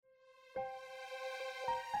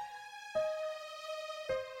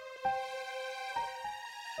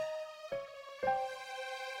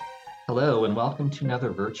Hello, and welcome to another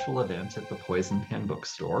virtual event at the Poison Pen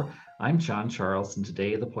Bookstore. I'm John Charles, and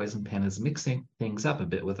today the Poison Pen is mixing things up a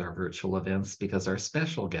bit with our virtual events because our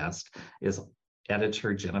special guest is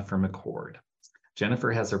editor Jennifer McCord.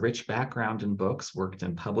 Jennifer has a rich background in books, worked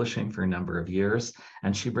in publishing for a number of years,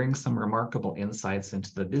 and she brings some remarkable insights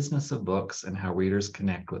into the business of books and how readers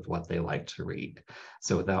connect with what they like to read.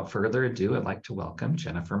 So without further ado, I'd like to welcome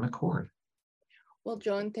Jennifer McCord. Well,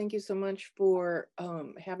 John, thank you so much for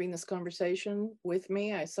having this conversation with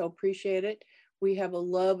me. I so appreciate it. We have a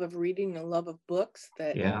love of reading, a love of books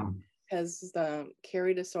that has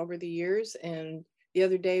carried us over the years. And the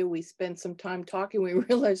other day we spent some time talking. We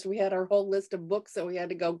realized we had our whole list of books that we had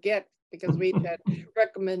to go get because we each had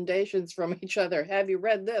recommendations from each other. Have you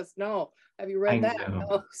read this? No. Have you read that?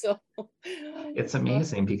 No. So it's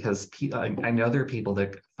amazing because I know there are people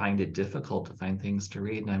that find it difficult to find things to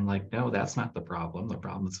read. And I'm like, no, that's not the problem. The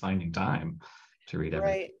problem is finding time to read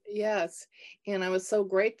everything. Right. Yes. And I was so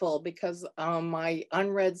grateful because my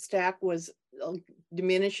unread stack was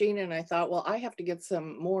diminishing. And I thought, well, I have to get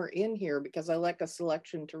some more in here because I like a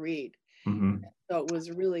selection to read. Mm-hmm. So it was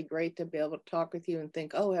really great to be able to talk with you and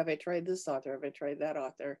think, oh, have I tried this author? Have I tried that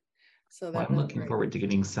author? So that I'm looking forward to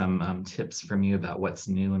getting some tips from you about what's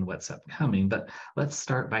new and what's upcoming. But let's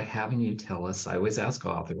start by having you tell us. I always ask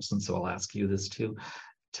authors, and so I'll ask you this too.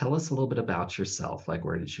 Tell us a little bit about yourself. Like,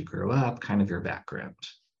 where did you grow up? Kind of your background.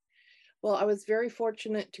 Well, I was very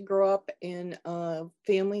fortunate to grow up in a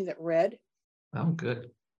family that read. Oh,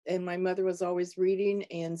 good. And my mother was always reading,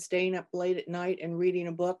 and staying up late at night and reading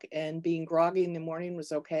a book and being groggy in the morning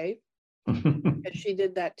was okay. And she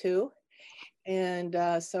did that too. And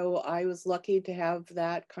so I was lucky to have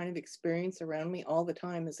that kind of experience around me all the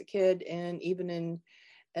time as a kid. And even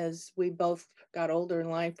as we both got older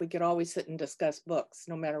in life, we could always sit and discuss books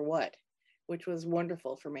no matter what, which was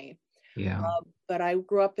wonderful for me. Yeah. But I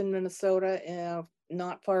grew up in Minnesota,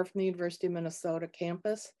 not far from the University of Minnesota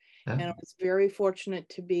campus. And I was very fortunate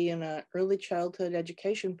to be in an early childhood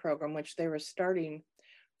education program, which they were starting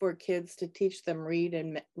for kids to teach them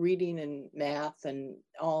reading and math and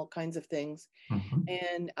all kinds of things. Mm-hmm.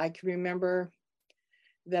 And I can remember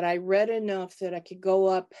that I read enough that I could go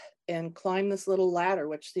up and climb this little ladder,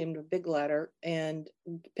 which seemed a big ladder, and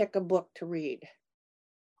pick a book to read.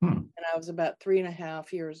 And I was about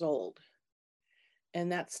 3.5 years old.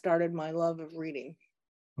 And that started my love of reading.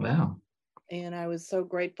 Wow. And I was so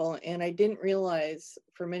grateful. And I didn't realize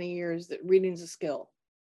for many years that reading's a skill.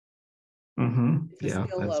 Mm-hmm. It's a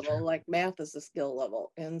skill level, true. like math is a skill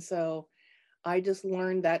level. And so I just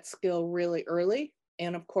learned that skill really early.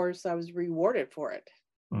 And of course, I was rewarded for it.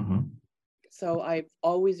 Mm-hmm. So I've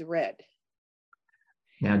always read.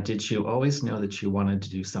 Now, did you always know that you wanted to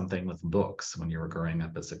do something with books when you were growing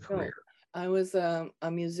up as a career? No, I was a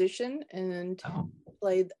musician and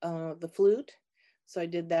played the flute. So I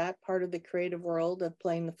did that part of the creative world of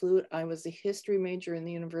playing the flute. I was a history major in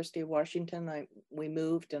the University of Washington. We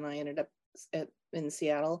moved and I ended up in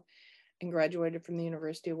Seattle and graduated from the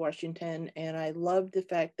University of Washington. And I loved the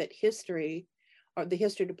fact that history, or the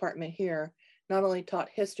history department here, not only taught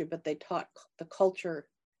history, but they taught the culture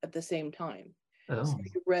at the same time. So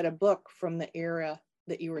you read a book from the era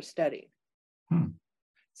that you were studying.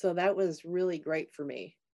 So that was really great for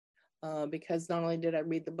me because not only did I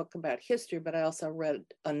read the book about history, but I also read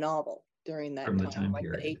a novel during that time, like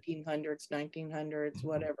the 1800s, 1900s,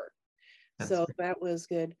 whatever. So that was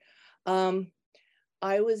good.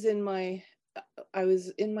 I was in my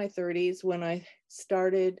 30s when I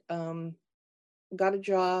started, got a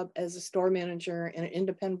job as a store manager in an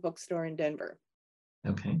independent bookstore in Denver.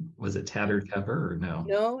 Okay. Was it Tattered Cover or no?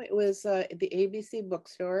 No, it was the ABC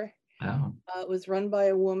bookstore. Oh. It was run by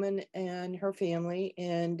a woman and her family.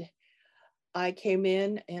 And I came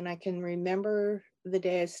in and I can remember the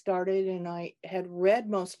day I started and I had read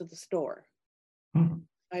most of the store.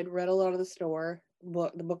 I'd read a lot of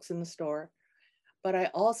the books in the store, but I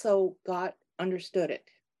also understood it.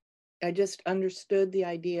 I just understood the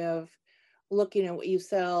idea of looking at what you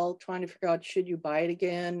sell, trying to figure out, should you buy it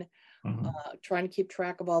again? Trying to keep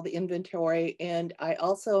track of all the inventory. And I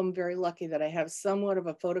also am very lucky that I have somewhat of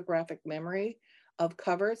a photographic memory of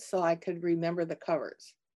covers, so I could remember the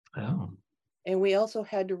covers. Oh. And we also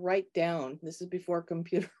had to write down, this is before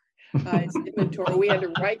computerized inventory, we had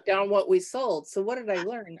to write down what we sold. So what did I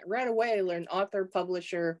learn? Right away, I learned author,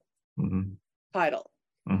 publisher, title.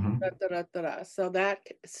 So that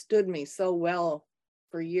stood me so well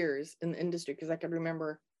for years in the industry because I could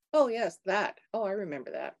remember, oh yes, that. Oh, I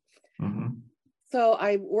remember that. So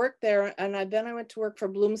I worked there and then I went to work for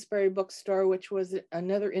Bloomsbury Bookstore, which was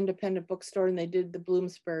another independent bookstore, and they did the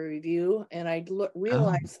Bloomsbury Review. And I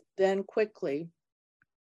realized then quickly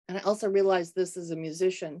And I also realized this as a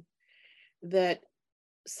musician, that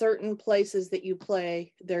certain places that you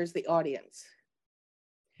play, there's the audience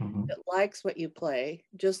that likes what you play,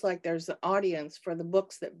 just like there's an audience for the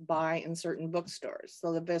books that buy in certain bookstores.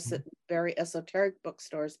 So the very esoteric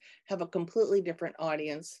bookstores have a completely different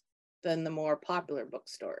audience than the more popular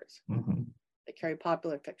bookstores that carry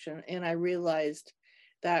popular fiction. And I realized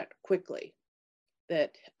that quickly,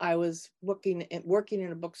 that I was working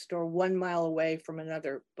in a bookstore 1 mile away from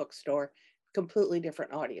another bookstore, completely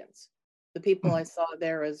different audience. The people I saw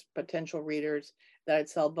there as potential readers that I'd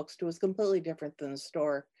sell books to was completely different than the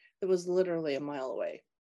store that was literally 1 mile away.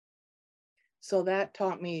 So that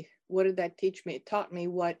taught me, what did that teach me? It taught me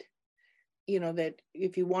what, that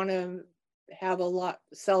if you want to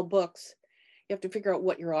sell books, you have to figure out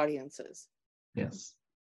what your audience is. Yes.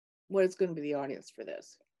 What is going to be the audience for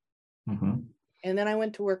this? And then I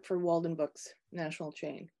went to work for Walden Books, national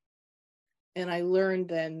chain. And I learned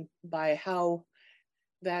then by how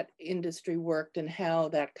that industry worked and how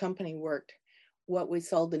that company worked, what we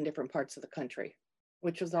sold in different parts of the country,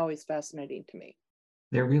 which was always fascinating to me.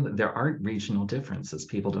 There are regional differences.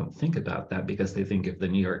 People don't think about that because they think of the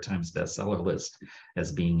New York Times bestseller list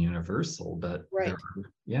as being universal, but right.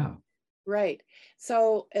 Yeah. Right.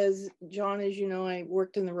 So as John, as you know, I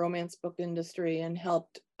worked in the romance book industry and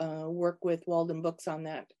helped work with Walden Books on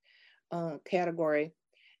that category.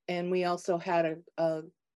 And we also had a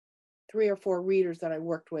 3 or 4 readers that I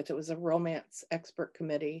worked with. It was a romance expert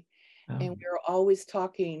committee. And we were always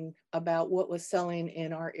talking about what was selling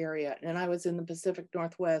in our area. And I was in the Pacific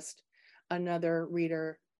Northwest. Another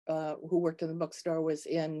reader who worked in the bookstore was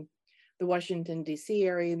in the Washington, D.C.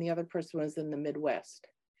 area, and the other person was in the Midwest.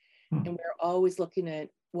 And we were always looking at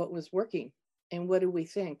what was working and what do we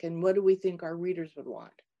think and what do we think our readers would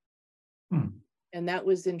want. And that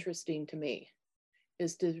was interesting to me,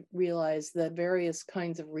 is to realize the various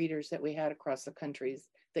kinds of readers that we had across the countries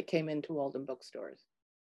that came into Walden bookstores.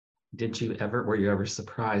 Were you ever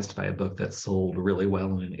surprised by a book that sold really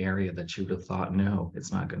well in an area that you would have thought, no,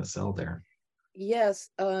 it's not going to sell there? Yes,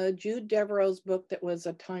 Jude Devereaux's book that was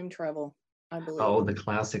a time travel, I believe. Oh, the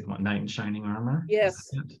classic one, Knight in Shining Armor?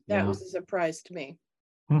 Yes, that was a surprise to me.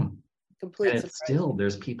 Complete and surprise. Still,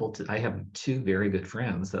 there's I have 2 very good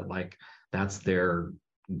friends that that's their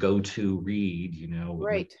go-to read, when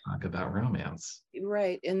we talk about romance.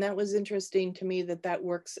 Right, and that was interesting to me that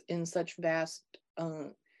works in such vast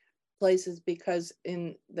places, because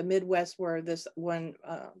in the Midwest, where this woman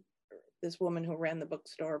who ran the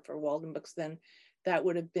bookstore for Walden Books then, that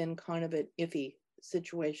would have been kind of an iffy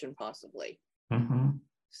situation possibly.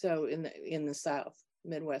 So in the South,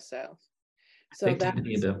 Midwest South. So they tend to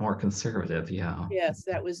be a bit more conservative, yeah. Yes,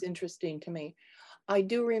 that was interesting to me. I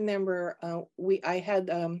do remember I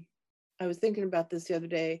was thinking about this the other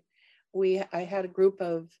day. I had a group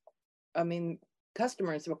of,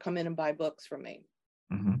 customers that would come in and buy books from me.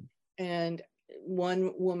 And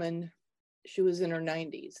one woman, she was in her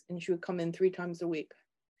 90s, and she would come in 3 times a week.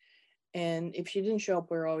 And if she didn't show up,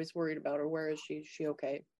 we were always worried about her. Where is she? Is she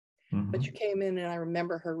okay? But she came in, and I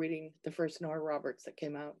remember her reading the first Nora Roberts that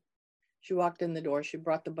came out. She walked in the door, she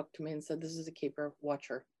brought the book to me and said, "This is a keeper, watch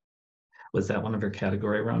her." Was that one of her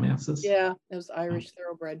category romances? Yeah, it was Irish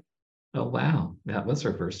Thoroughbred. Oh, wow. That was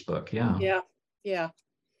her first book, yeah. Yeah.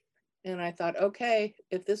 And I thought, okay,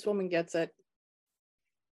 if this woman gets it,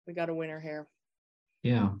 we got a winner here.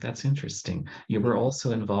 Yeah, that's interesting. You were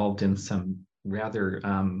also involved in some rather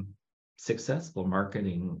successful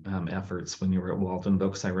marketing efforts when you were at Walden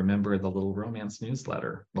Books. I remember the little romance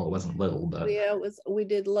newsletter. Well, it wasn't little, but yeah, we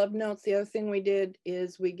did love notes. The other thing we did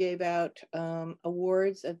is we gave out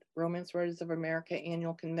awards at Romance Writers of America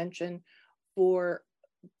annual convention for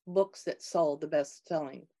books that sold, the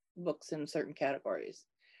best-selling books in certain categories,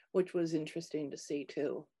 which was interesting to see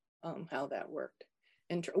too, how that worked,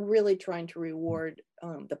 and really trying to reward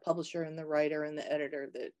the publisher and the writer and the editor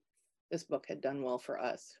that this book had done well for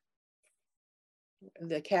us.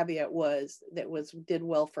 The caveat was that did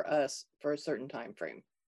well for us for a certain time frame.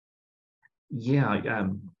 Yeah,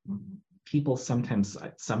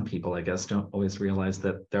 some people, I guess, don't always realize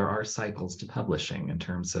that there are cycles to publishing in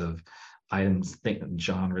terms of items,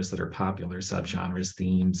 genres that are popular, subgenres,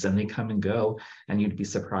 themes, and they come and go, and you'd be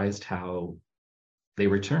surprised how they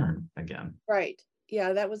return again. Right.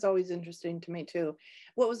 Yeah, that was always interesting to me too.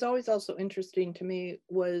 What was always also interesting to me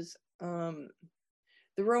was the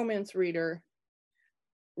romance reader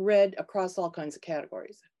read across all kinds of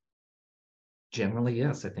categories. Generally,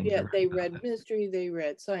 yes, I think. Yeah, they read mystery, they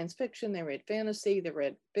read science fiction, they read fantasy, they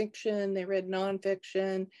read fiction, they read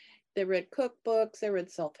nonfiction, they read cookbooks, they read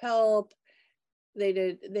self-help. They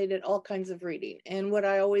did all kinds of reading. And what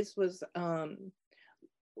I always was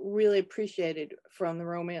really appreciated from the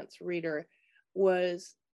romance reader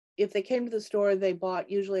was if they came to the store, they bought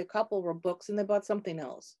usually a couple of books and they bought something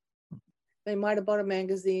else. They might have bought a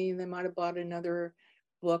magazine, they might have bought another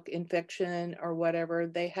book in fiction or whatever.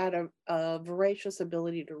 They had a voracious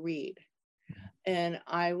ability to read. And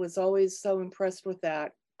I was always so impressed with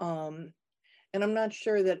that. And I'm not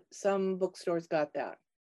sure that some bookstores got that.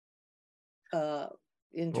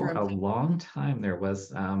 For a long time, there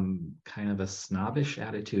was kind of a snobbish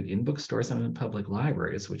attitude in bookstores and in public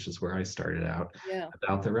libraries, which is where I started out,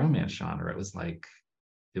 about the romance genre. It was like,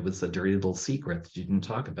 it was a dirty little secret that you didn't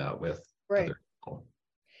talk about with other people.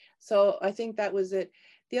 So I think that was it.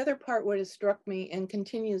 The other part what has struck me and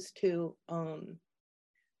continues to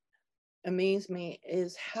amaze me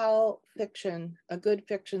is how fiction, a good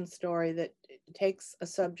fiction story that takes a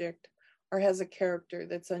subject or has a character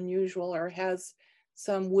that's unusual or has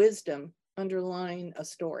some wisdom underlying a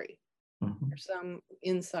story or some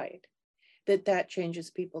insight, that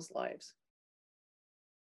changes people's lives.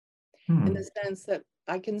 In the sense that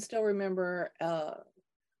I can still remember a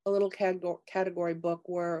little category book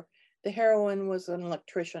where the heroine was an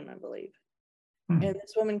electrician, I believe. And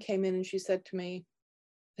this woman came in and she said to me,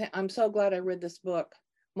 I'm so glad I read this book.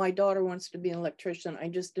 My daughter wants to be an electrician. I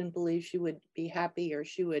just didn't believe she would be happy or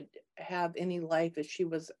she would have any life if she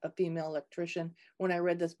was a female electrician. When I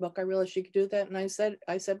read this book, I realized she could do that. And I said,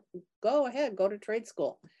 go ahead, go to trade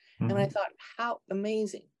school. And I thought, how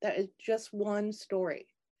amazing. That is just one story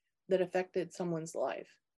that affected someone's life.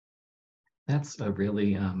 That's a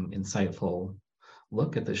really insightful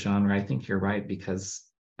look at the genre. I think you're right, because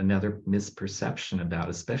another misperception about,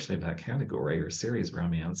 especially about category or series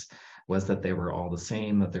romance, was that they were all the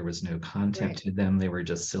same, that there was no content to them. They were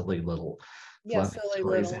just silly little fluffy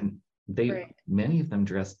stories. And many of them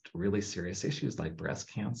addressed really serious issues like breast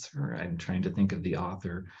cancer. I'm trying to think of the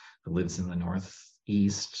author who lives in the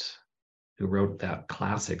Northeast, who wrote that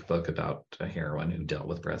classic book about a heroine who dealt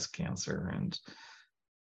with breast cancer. And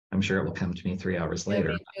I'm sure it will come to me 3 hours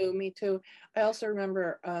later. Me too. I also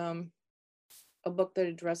remember a book that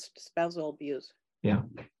addressed spousal abuse. Yeah.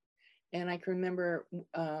 And I can remember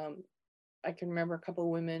a couple of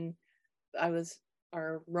women.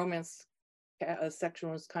 Our romance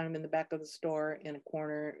section was kind of in the back of the store in a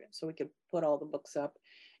corner, so we could put all the books up.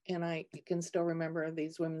 And I can still remember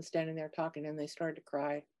these women standing there talking, and they started to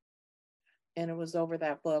cry. And it was over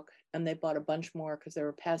that book, and they bought a bunch more because they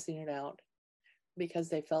were passing it out because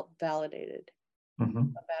they felt validated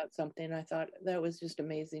about something. I thought that was just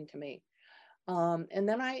amazing to me. And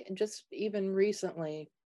then I just, even recently,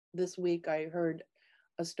 this week, I heard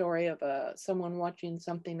a story of someone watching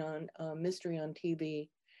something on mystery on TV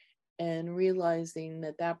and realizing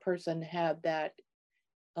that person had that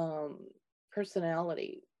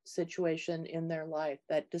personality situation in their life,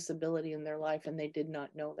 that disability in their life, and they did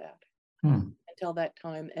not know that until that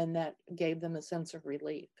time, and that gave them a sense of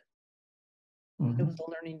relief. It was a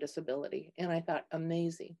learning disability. And I thought,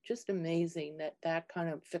 amazing, just amazing that kind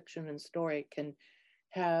of fiction and story can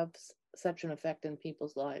have such an effect in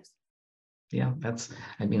people's lives. Yeah,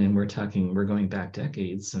 and we're going back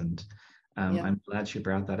decades, and I'm glad you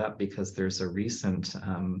brought that up, because there's a recent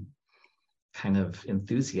kind of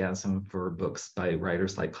enthusiasm for books by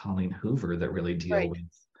writers like Colleen Hoover that really deal with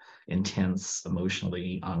intense,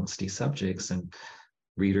 emotionally angsty subjects. And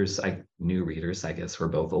new readers, I guess we're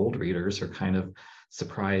both old readers, are kind of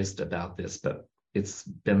surprised about this, but it's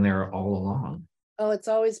been there all along. Oh, it's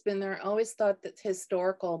always been there. I always thought that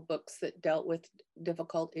historical books that dealt with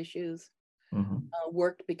difficult issues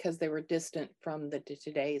worked because they were distant from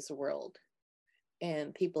today's world,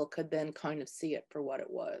 and people could then kind of see it for what it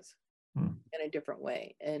was in a different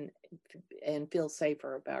way, and feel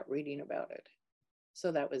safer about reading about it.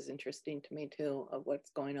 So that was interesting to me too, of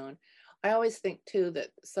what's going on. I always think too that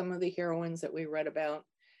some of the heroines that we read about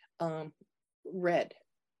read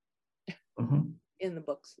in the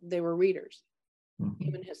books. They were readers,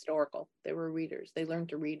 even historical. They were readers. They learned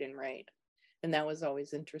to read and write. And that was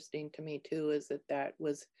always interesting to me too, is that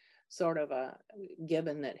was sort of a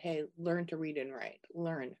given that, hey, learn to read and write,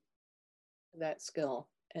 learn that skill.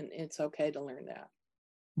 And it's okay to learn that,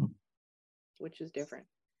 which is different.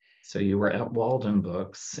 So you were at Walden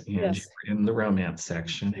Books, and you were in the romance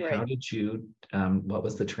section. How did you, what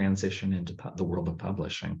was the transition into the world of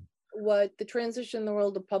publishing? What the transition in the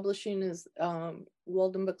world of publishing is,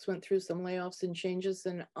 Walden Books went through some layoffs and changes,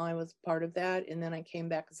 and I was part of that. And then I came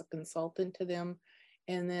back as a consultant to them.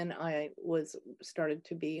 And then I started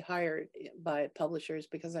to be hired by publishers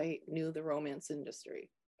because I knew the romance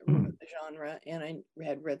industry, the genre, and I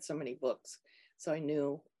had read so many books. So I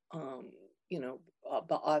knew,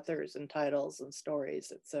 the authors and titles and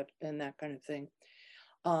stories, etc., and that kind of thing.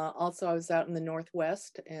 Also, I was out in the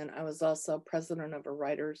Northwest, and I was also president of a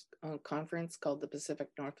writers conference called the Pacific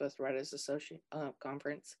Northwest Writers Association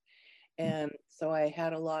Conference. And so I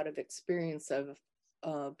had a lot of experience of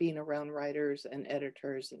being around writers and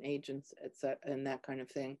editors and agents, etc., and that kind of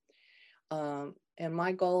thing. And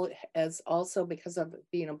my goal, as also because of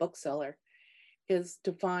being a bookseller, is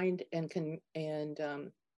to find and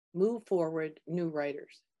move forward new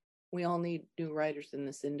writers. We all need new writers in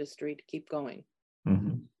this industry to keep going.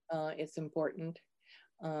 Mm-hmm. It's important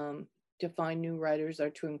to find new writers or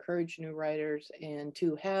to encourage new writers and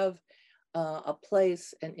to have a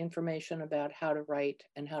place and information about how to write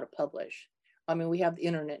and how to publish. I mean, we have the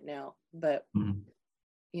internet now, but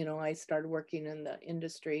you know, I started working in the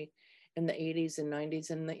industry in the 80s and 90s,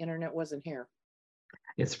 and the internet wasn't here.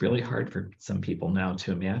 It's really hard for some people now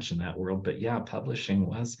to imagine that world, but yeah, publishing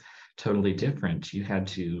was totally different. You had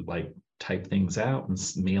to like type things out and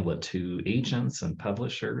mail it to agents and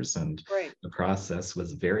publishers, and right. The process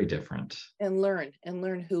was very different. And learn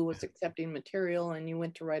who was accepting material, and you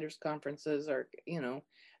went to writers' conferences or, you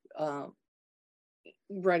know,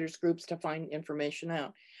 writers groups to find information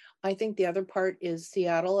out. I think the other part is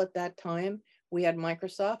Seattle at that time. We had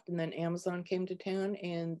Microsoft, and then Amazon came to town,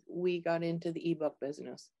 and we got into the ebook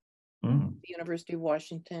business. The University of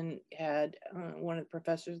Washington had one of the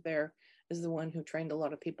professors there is the one who trained a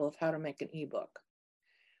lot of people of how to make an ebook.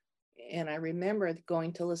 And I remember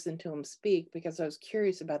going to listen to him speak because I was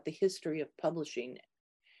curious about the history of publishing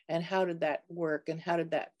and how did that work and how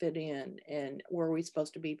did that fit in, and were we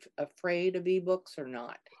supposed to be afraid of ebooks or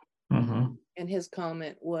not? And his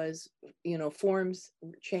comment was, you know, forms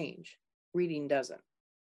change, reading doesn't.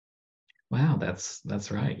 Wow,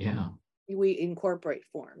 that's right. Yeah. We incorporate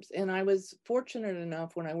forms. And I was fortunate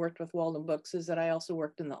enough when I worked with Walden Books is that I also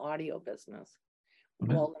worked in the audio business.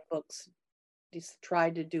 Walden Books just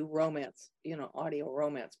tried to do romance, you know, audio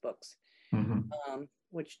romance books,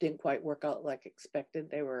 which didn't quite work out like expected.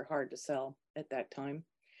 They were hard to sell at that time.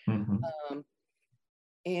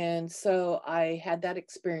 And so I had that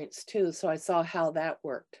experience too. So I saw how that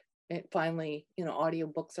worked. It finally, you know,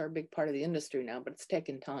 audiobooks are a big part of the industry now, but it's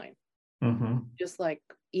taken time. Just like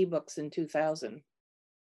ebooks in 2000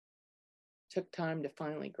 took time to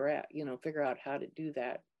finally figure out how to do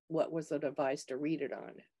that. What was the device to read it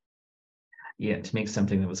on? Yeah, to make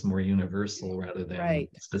something that was more universal rather than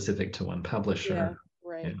specific to one publisher. Yeah,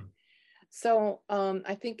 right. Yeah. So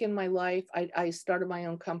I think in my life, I started my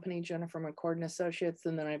own company, Jennifer McCord & Associates,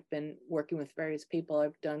 and then I've been working with various people.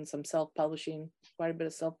 I've done some self-publishing, quite a bit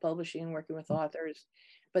of self-publishing, working with authors.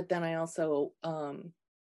 But then I also,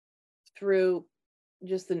 through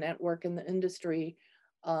just the network and the industry,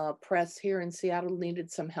 press here in Seattle needed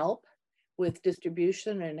some help with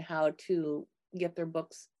distribution and how to get their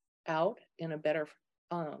books out in a better,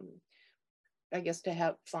 I guess,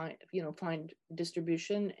 to find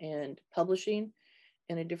distribution and publishing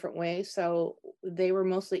in a different way. So they were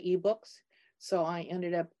mostly ebooks. So I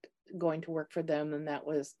ended up going to work for them, and that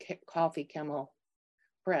was Coffee Camel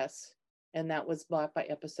Press. And that was bought by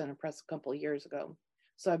Epicenter Press a couple of years ago.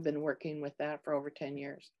 So I've been working with that for over 10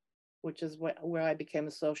 years, which is where I became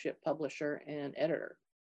associate publisher and editor.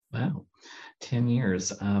 Wow, 10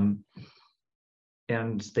 years.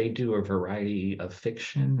 And they do a variety of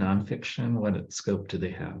fiction, nonfiction. What scope do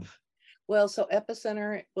they have? Well, so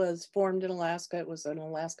Epicenter was formed in Alaska. It was an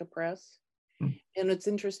Alaska press. And it's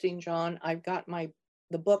interesting, John, I've got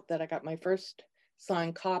the book that I got my first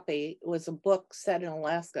signed copy was a book set in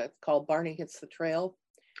Alaska. It's called Barney Hits the Trail.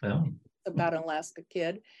 Oh. It's about an Alaska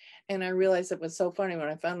kid. And I realized it was so funny when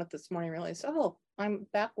I found it this morning. I realized, I'm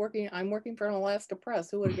working for an Alaska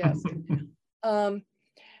press. Who would have guessed?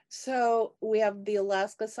 So we have the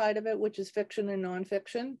Alaska side of it, which is fiction and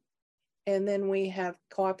nonfiction. And then we have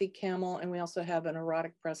Coffee Camel, and we also have an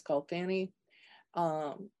erotic press called Fanny.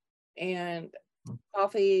 And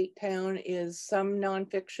Coffee Town is some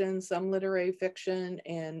nonfiction, some literary fiction,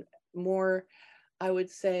 and more, I would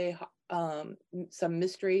say, some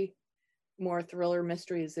mystery, more thriller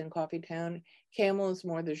mysteries in Coffee Town. Camel is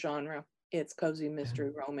more the genre. It's cozy mystery,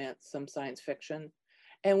 romance, some science fiction.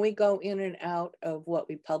 And we go in and out of what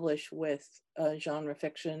we publish with genre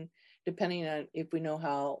fiction, depending on if we know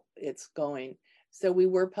how it's going. So we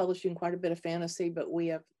were publishing quite a bit of fantasy, but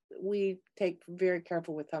we take very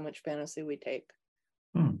careful with how much fantasy we take.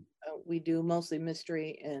 We do mostly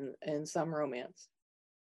mystery and some romance.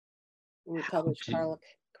 We publish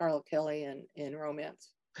Carla Kelly in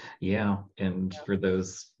romance. Yeah, and for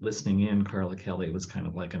those listening in, Carla Kelly was kind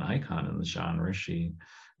of like an icon in the genre. She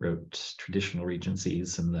wrote traditional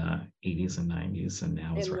Regencies in the 80s and 90s, and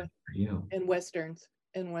now is writing for you. And Westerns.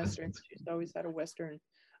 She's always had a Western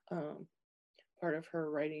part of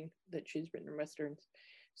her writing that she's written in Westerns.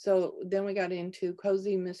 So then we got into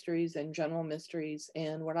cozy mysteries and general mysteries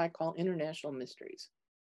and what I call international mysteries.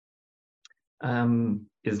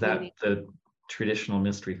 Is that the traditional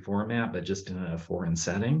mystery format, but just in a foreign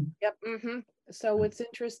setting? Yep. So what's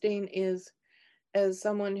interesting is, as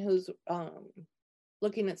someone who's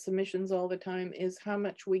looking at submissions all the time, is how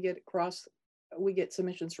much we get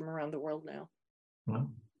submissions from around the world now. Well,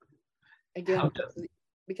 again,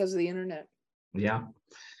 because of the internet. Yeah.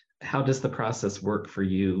 How does the process work for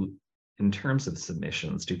you in terms of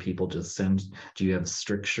submissions? Do people just send, do you have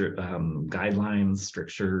stricture guidelines,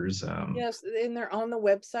 strictures? Yes, and they're on the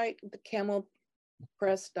website, the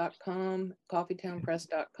camelpress.com,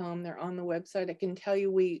 coffeetownpress.com. They're on the website. I can tell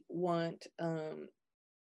you we want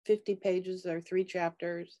 50 pages or 3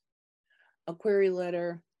 chapters, a query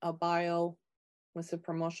letter, a bio with some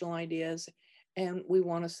promotional ideas, and we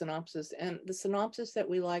want a synopsis. And the synopsis that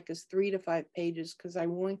we like is 3 to 5 pages, because I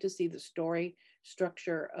want to see the story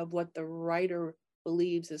structure of what the writer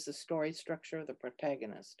believes is the story structure of the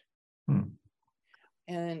protagonist.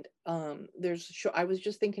 And I was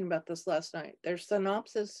just thinking about this last night. There's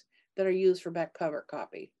synopses that are used for back cover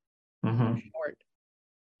copy, short.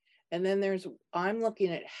 And then I'm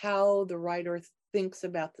looking at how the writer thinks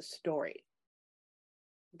about the story,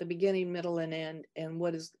 the beginning, middle, and end, and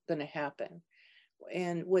what is going to happen.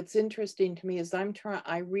 And what's interesting to me is I'll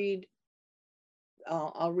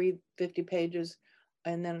read 50 pages,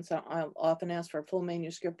 and then I'll often ask for a full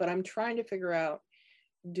manuscript, but I'm trying to figure out,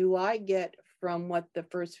 do I get from what the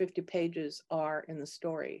first 50 pages are in the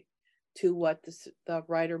story to what the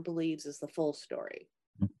writer believes is the full story?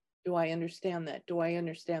 Do I understand that? Do I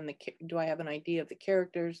have an idea of the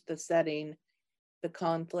characters, the setting, the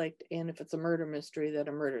conflict, and if it's a murder mystery, that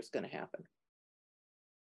a murder is going to happen?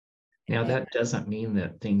 Now, that doesn't mean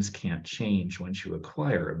that things can't change once you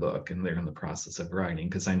acquire a book and they're in the process of writing,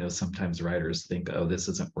 because I know sometimes writers think, oh, this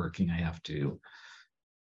isn't working, I have to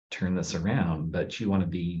turn this around. But you want to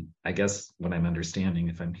be, I guess what I'm understanding,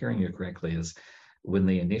 if I'm hearing you correctly, is when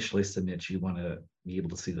they initially submit, you want to be able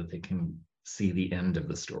to see that they can see the end of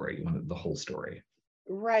the story. You want the whole story.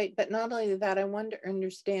 Right. But not only that, I want to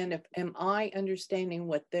understand am I understanding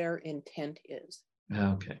what their intent is?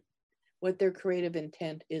 Okay. What their creative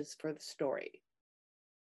intent is for the story,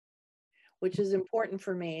 which is important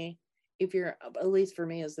for me. At least for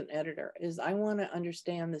me as an editor, is I want to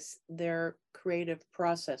understand their creative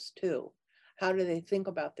process too. How do they think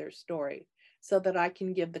about their story, so that I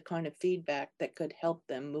can give the kind of feedback that could help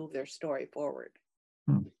them move their story forward,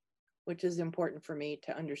 which is important for me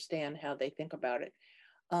to understand how they think about it.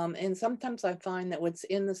 And sometimes I find that what's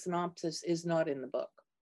in the synopsis is not in the book.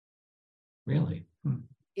 Really?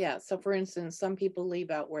 Yeah. So for instance, some people leave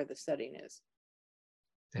out where the setting is,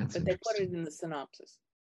 but they put it in the synopsis.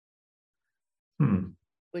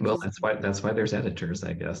 Well, that's why there's editors,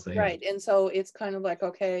 I guess. Right. And so it's kind of like,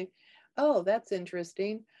 okay, oh, that's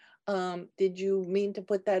interesting. Did you mean to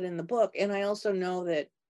put that in the book? And I also know that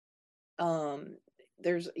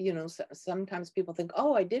there's, sometimes people think,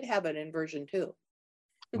 oh, I did have it in version 2.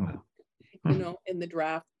 Wow. In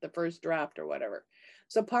the first draft or whatever.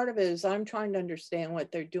 So part of it is I'm trying to understand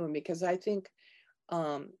what they're doing, because I think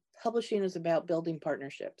publishing is about building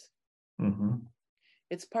partnerships.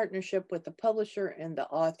 It's partnership with the publisher and the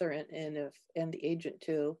author and the agent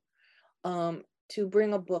too, to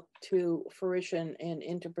bring a book to fruition and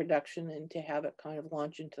into production, and to have it kind of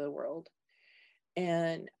launch into the world.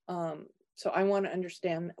 And so I want to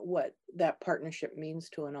understand what that partnership means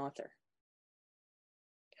to an author.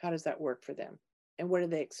 How does that work for them? And what do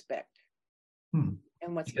they expect?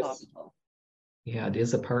 And what's possible? Yeah, it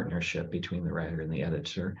is a partnership between the writer and the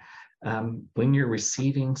editor. When you're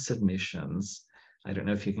receiving submissions, I don't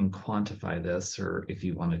know if you can quantify this or if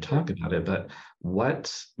you want to talk about it, but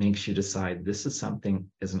what makes you decide this is something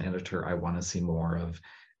as an editor I want to see more of,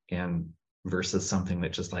 and versus something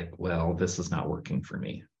that just like, well, this is not working for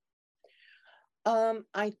me?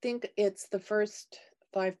 I think it's the first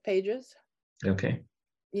 5 pages. Okay.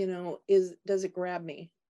 Does it grab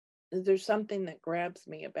me? Is there something that grabs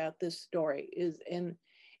me about this story?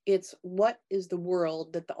 It's what is the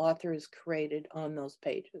world that the author has created on those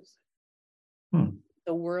pages?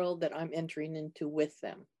 The world that I'm entering into with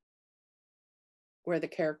them, where the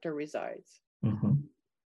character resides,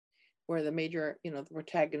 where the major, the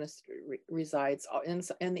protagonist resides,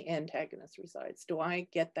 and the antagonist resides. Do I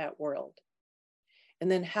get that world? And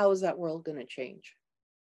then how is that world going to change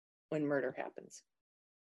when murder happens?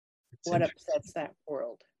 What upsets that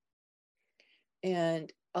world?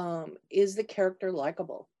 And is the character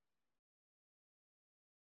likable?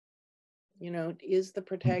 Is the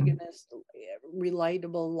protagonist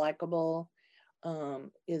relatable, likable?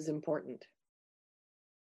 is important.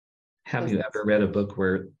 Have you ever read a book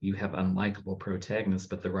where you have unlikable protagonists,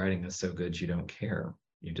 but the writing is so good you don't care?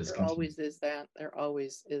 You just there always is that. There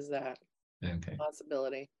always is that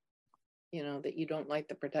possibility. You know, that you don't like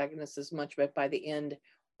the protagonist as much, but by the end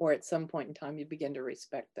or at some point in time, you begin to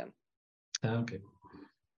respect them. Okay.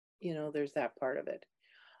 You know, there's that part of it.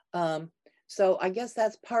 So I guess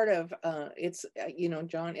that's part of it's, you know,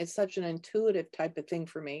 John, it's such an intuitive type of thing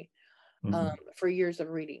for me, for years of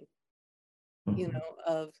reading, you know,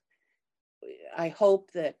 of, I hope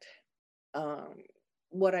that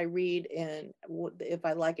what I read and if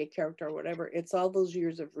I like a character or whatever, it's all those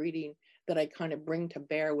years of reading that I kind of bring to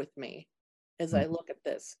bear with me as I look at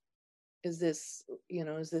this. Is this, you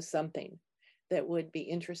know, is this something that would be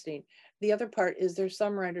interesting? The other part is there's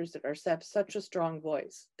some writers that have such a strong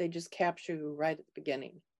voice. They just capture you right at the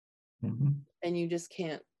beginning. And you just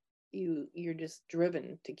can't, you're just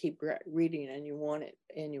driven to keep reading, and you want it,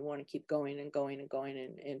 and you want to keep going and going and going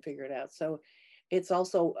and figure it out. So it's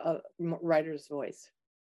also a writer's voice.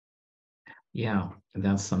 Yeah, and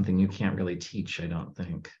that's something you can't really teach, I don't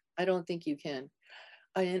think. I don't think you can.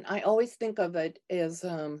 And I always think of it as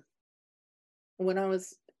when I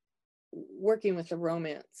was working with the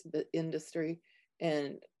romance industry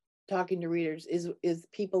and talking to readers, is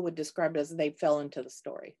people would describe it as they fell into the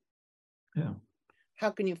story. Yeah.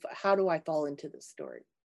 How do I fall into this story?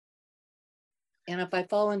 And if I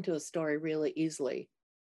fall into a story really easily,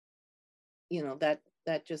 you know,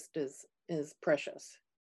 that just is precious.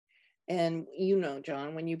 And you know,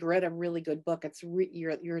 John, when you've read a really good book, it's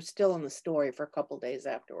you're still in the story for a couple days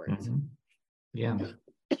afterwards. Yeah.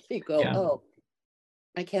 You go, oh,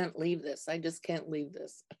 I can't leave this. I just can't leave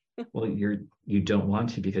this. Well, you don't want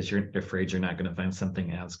to because you're afraid you're not going to find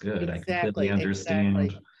something as good. Exactly, I completely understand.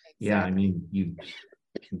 Exactly. Yeah, I mean,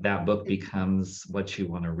 that book becomes what you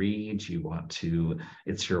want to read. You want to,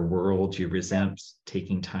 it's your world. You resent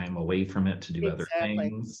taking time away from it to do other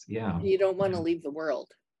things. Yeah. You don't want to leave the world.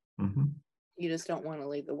 You just don't want to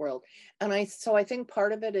leave the world. And I think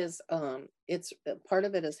part of it is part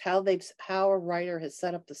of it is how a writer has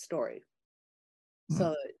set up the story, so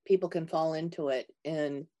that people can fall into it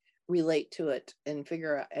and relate to it and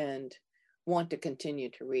figure out and want to continue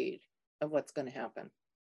to read of what's going to happen,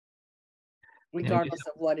 regardless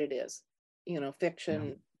of what it is. You know,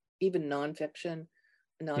 fiction, even nonfiction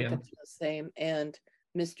is the same, and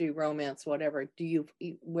mystery, romance, whatever.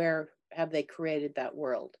 Where have they created that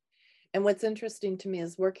world? And what's interesting to me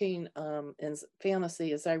is working in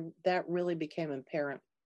fantasy is that really became apparent,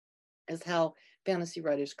 is how fantasy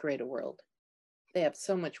writers create a world. They have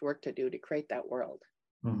so much work to do to create that world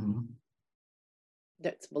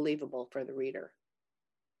that's believable for the reader.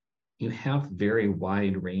 You have very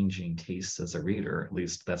wide-ranging tastes as a reader, at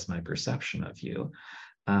least that's my perception of you.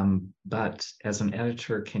 But as an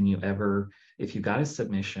editor, can you ever, if you got a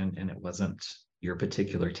submission and it wasn't your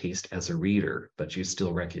particular taste as a reader, but you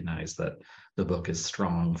still recognize that the book is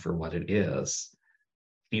strong for what it is,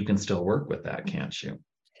 you can still work with that, can't you?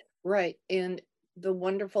 Right. And the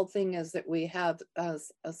wonderful thing is that we have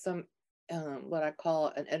some what I call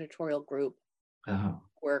an editorial group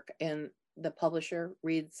work, and the publisher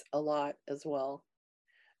reads a lot as well.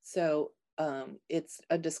 So it's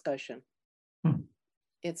a discussion.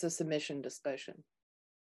 It's a submission discussion.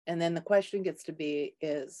 And then the question gets to be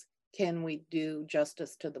is, can we do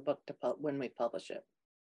justice to the book when we publish it?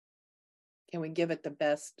 Can we give it the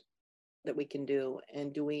best that we can do?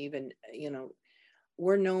 And do we even, you know,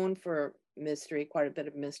 we're known for mystery, quite a bit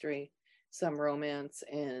of mystery, some romance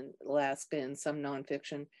and Alaska and some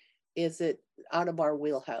nonfiction. Is it out of our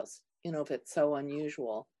wheelhouse? You know, if it's so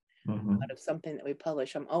unusual out of something that we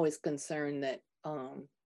publish, I'm always concerned that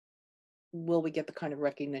will we get the kind of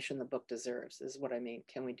recognition the book deserves, is what I mean.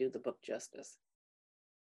 Can we do the book justice?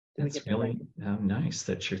 That's really nice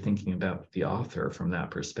that you're thinking about the author from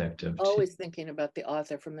that perspective. Always thinking about the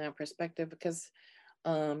author from that perspective, because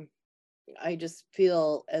I just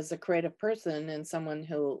feel as a creative person and someone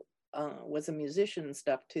who was a musician and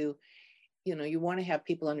stuff too, you know, you want to have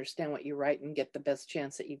people understand what you write and get the best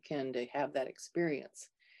chance that you can to have that experience.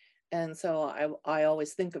 And so I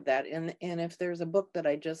always think of that. And if there's a book that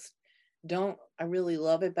I really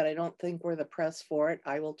love it, but I don't think we're the press for it,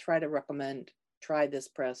 I will try to recommend, try this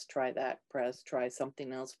press, try that press, try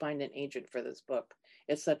something else, find an agent for this book.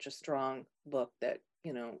 It's such a strong book that,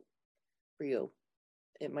 you know, for you,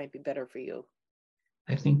 it might be better for you.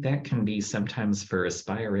 I think that can be sometimes for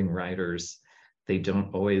aspiring writers. They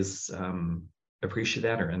don't always appreciate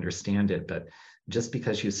that or understand it, but just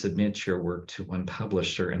because you submit your work to one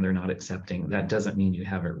publisher and they're not accepting, that doesn't mean you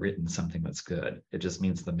haven't written something that's good. It just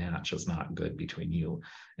means the match is not good between you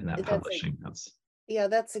and that publishing house. Yeah,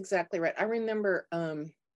 that's exactly right. I remember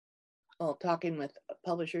talking with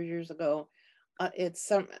publishers years ago. It's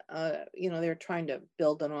some they're trying to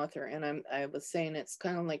build an author, and I was saying it's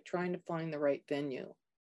kind of like trying to find the right venue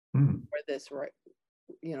for this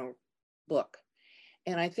book.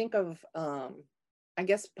 And I think of I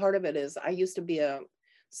guess part of it is I used to be a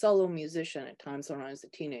solo musician at times when I was a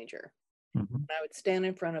teenager. I would stand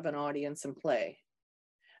in front of an audience and play,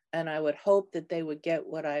 and I would hope that they would get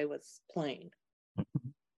what I was playing.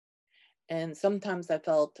 And sometimes I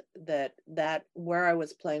felt that where I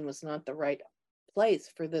was playing was not the right place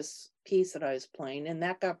for this piece that I was playing. And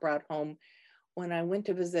that got brought home when I went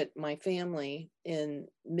to visit my family in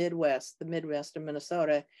the Midwest of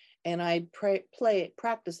Minnesota. And I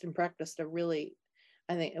practiced a really,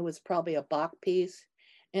 I think it was probably a Bach piece.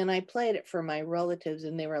 And I played it for my relatives,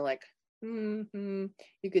 and they were like, you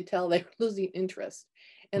could tell they were losing interest.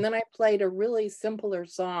 And then I played a really simpler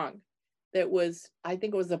song that was, I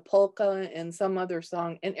think it was a polka and some other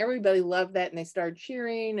song, and everybody loved that, and they started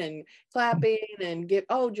cheering and clapping and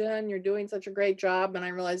oh, Jen, you're doing such a great job. And I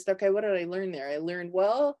realized, okay, what did I learn there? I learned,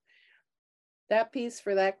 well, that piece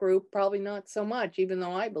for that group, probably not so much, even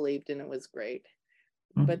though I believed in it was great.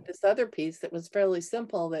 But this other piece that was fairly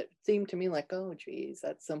simple, that seemed to me like, oh, geez,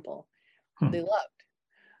 that's simple, they loved.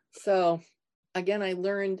 So again, I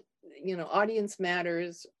learned, audience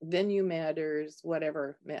matters, venue matters,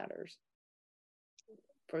 whatever matters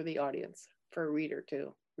for the audience, for a reader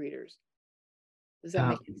too, readers. Does that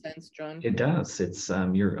make sense, John? It does. It's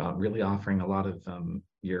you're really offering a lot of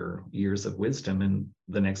your years of wisdom, and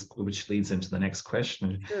which leads into the next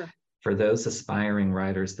question. Sure. For those aspiring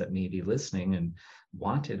writers that may be listening and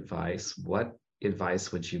want advice, what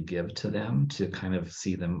advice would you give to them to kind of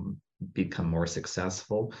see them become more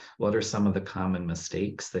successful? What are some of the common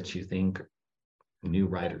mistakes that you think new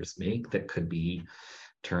writers make that could be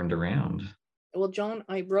turned around? Well, John,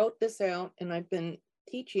 I wrote this out, and I've been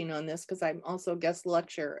teaching on this because I'm also a guest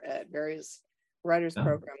lecturer at various writers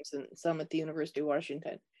programs, and some at the University of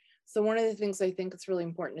Washington. So one of the things I think it's really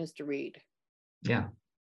important is to read. Yeah.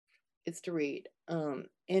 It's to read.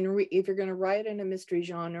 If you're going to write in a mystery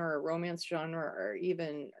genre or romance genre, or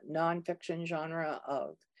even nonfiction genre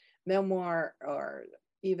of memoir, or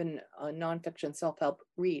even a nonfiction self-help,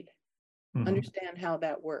 read. Understand how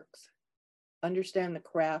that works. Understand the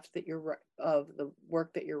craft of the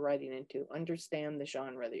work that you're writing into. Understand the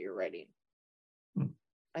genre that you're writing.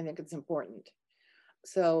 I think it's important.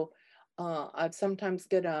 So I'd sometimes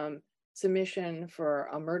get submission for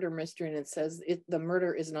a murder mystery, and it says the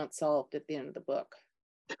murder is not solved at the end of the book.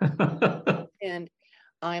 And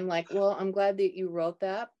I'm like, well, I'm glad that you wrote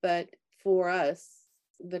that, but for us,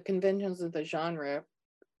 the conventions of the genre,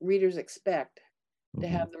 readers expect to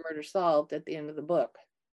have the murder solved at the end of the book,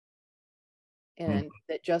 and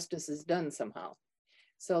that justice is done somehow.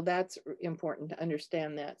 So that's important to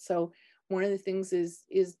understand that. So one of the things is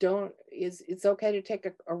it's okay to take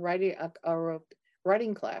a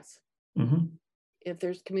writing class. If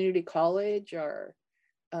there's community college, or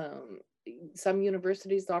some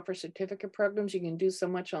universities offer certificate programs, you can do so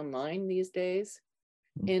much online these days.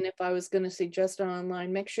 And if I was going to suggest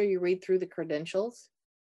online, make sure you read through the credentials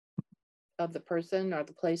of the person or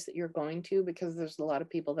the place that you're going to, because there's a lot of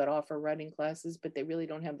people that offer writing classes, but they really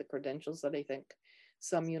don't have the credentials that I think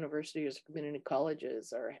some universities or community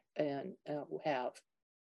colleges have,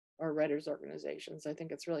 or writers organizations. I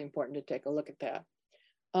think it's really important to take a look at that.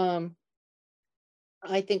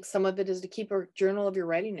 I think some of it is to keep a journal of your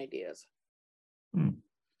writing ideas. And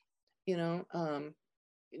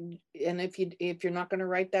if you're not going to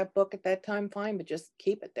write that book at that time, fine, but just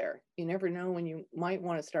keep it there. You never know when you might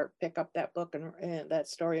want to pick up that book and that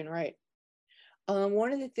story and write.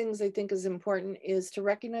 One of the things I think is important is to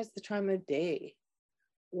recognize the time of day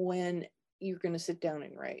when you're going to sit down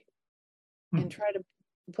and write, and try to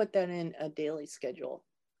put that in a daily schedule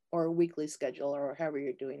or a weekly schedule, or however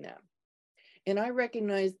you're doing that. And I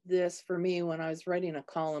recognized this for me when I was writing a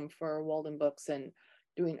column for Walden Books and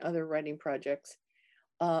doing other writing projects,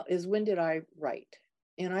 is when did I write?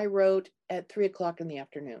 And I wrote at 3:00 in the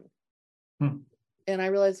afternoon. And I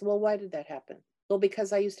realized, well, why did that happen? Well,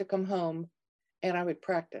 because I used to come home and I would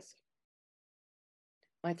practice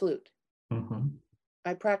my flute.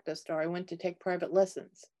 I practiced, or I went to take private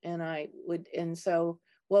lessons, and so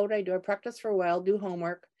what would I do? I practiced for a while, do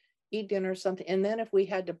homework, eat dinner or something. And then if we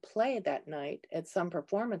had to play that night at some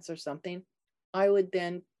performance or something, I would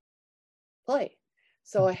then play.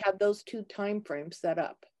 So I had those two time frames set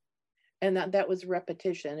up. And that was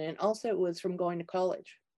repetition. And also it was from going to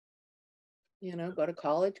college. Go to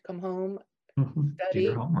college, come home, Do your study,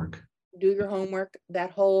 homework. do your homework.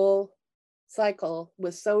 That whole cycle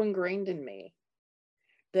was so ingrained in me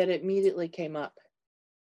that it immediately came up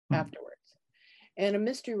afterwards. And a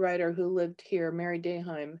mystery writer who lived here, Mary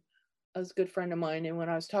Dayheim, was a good friend of mine. And when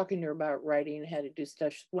I was talking to her about writing and how to do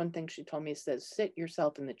stuff, one thing she told me says, sit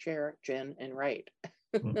yourself in the chair, Jen, and write.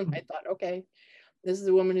 And I thought, okay, this is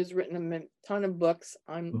a woman who's written a ton of books.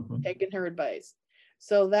 I'm taking her advice.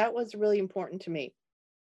 So that was really important to me.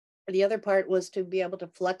 The other part was to be able to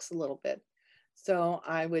flex a little bit. So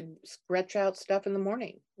I would scratch out stuff in the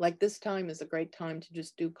morning. Like this time is a great time to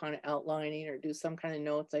just do kind of outlining or do some kind of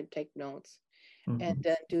notes. I'd take notes and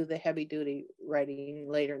then do the heavy duty writing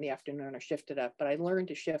later in the afternoon or shift it up. But I learned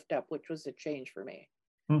to shift up, which was a change for me.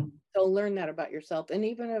 So learn that about yourself. And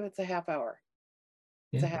even if it's a half hour,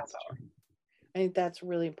 it's a half hour. I think that's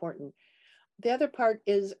really important. The other part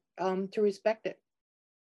is to respect it.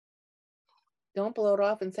 Don't blow it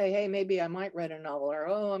off and say, hey, maybe I might write a novel, or,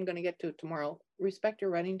 oh, I'm going to get to it tomorrow. Respect your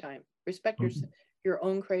writing time. Respect your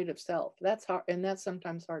own creative self. That's hard. And that's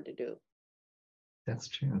sometimes hard to do. That's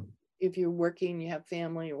true. If you're working, you have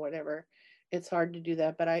family or whatever, it's hard to do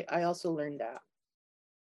that. But I also learned that.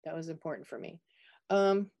 That was important for me.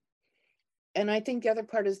 And I think the other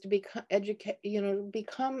part is to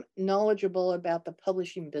become knowledgeable about the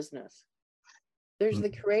publishing business. There's the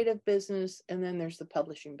creative business, and then there's the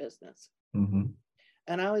publishing business.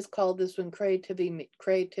 And I always call this one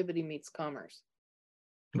creativity meets commerce.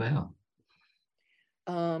 Wow.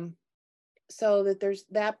 So that there's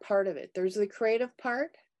that part of it. There's the creative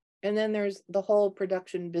part, and then there's the whole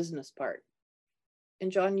production business part.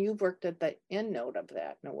 And John, you've worked at the end note of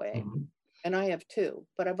that in a way. And I have too,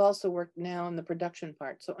 but I've also worked now in the production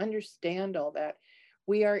part. So understand all that.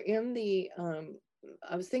 We are in the,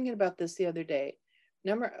 I was thinking about this the other day.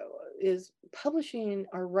 Publishing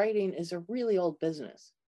or writing is a really old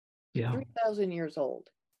business. Yeah. 3,000 years old.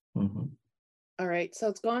 All right. So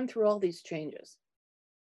it's gone through all these changes.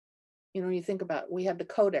 You think about, we had the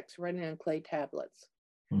codex writing on clay tablets.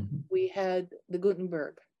 We had the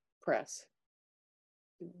Gutenberg press.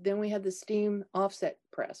 Then we had the steam offset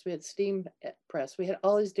press. We had steam press. We had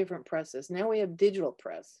all these different presses. Now we have digital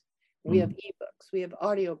press. We have ebooks. We have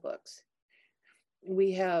audiobooks.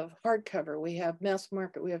 We have hardcover. We have mass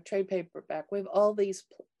market. We have trade paperback. We have all these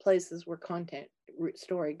places where content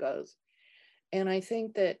story goes. And I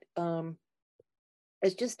think that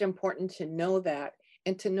it's just important to know that,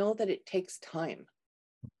 and to know that it takes time.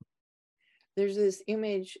 There's this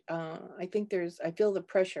image, I feel the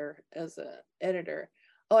pressure as an editor.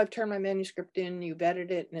 Oh, I've turned my manuscript in, you've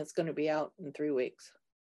edited it, and it's going to be out in 3 weeks.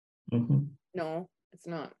 No, it's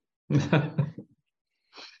not.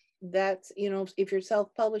 That's, if you're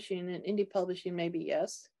self-publishing and indie publishing, maybe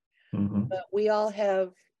yes. But we all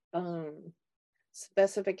have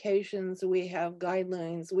specifications, we have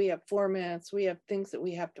guidelines, we have formats, we have things that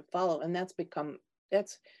we have to follow. And that's,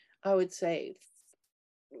 I would say,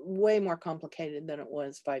 way more complicated than it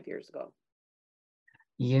was 5 years ago.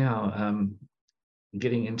 Yeah.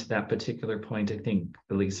 Getting into that particular point, I think,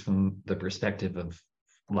 at least from the perspective of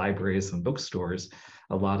libraries and bookstores,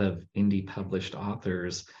 a lot of indie published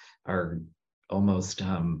authors are almost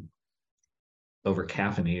over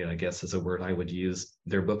caffeinated, I guess is a word I would use.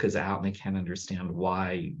 Their book is out and they can't understand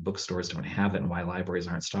why bookstores don't have it and why libraries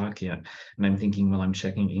aren't stocking it. And I'm thinking, well, I'm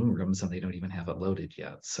checking Ingram's and they don't even have it loaded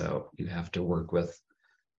yet. So you have to work with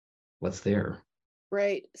what's there.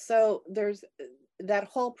 Right. So there's that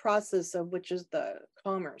whole process of, which is the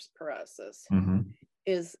commerce process,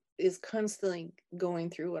 is constantly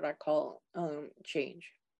going through what I call change.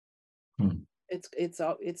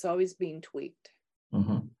 It's always being tweaked.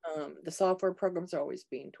 The software programs are always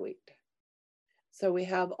being tweaked. So we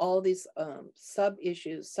have all these sub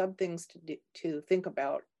issues, sub things to think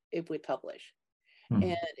about if we publish,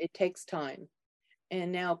 and it takes time.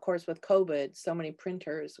 And now, of course, with COVID, so many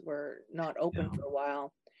printers were not open for a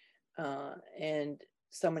while. And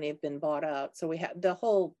so many have been bought out. So we have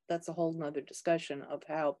that's a whole nother discussion of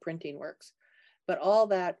how printing works. But all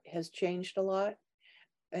that has changed a lot.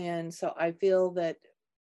 And so I feel that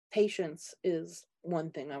patience is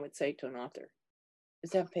one thing I would say to an author,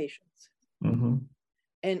 is have patience.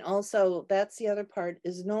 And also, that's the other part,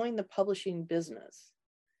 is knowing the publishing business.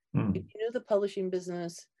 If you knew the publishing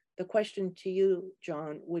business, the question to you,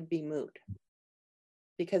 John, would be moot,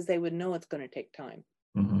 because they would know it's going to take time.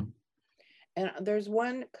 And there's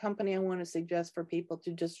one company I want to suggest for people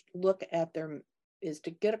to just look at is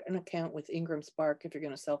to get an account with Ingram Spark if you're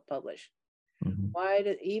going to self-publish.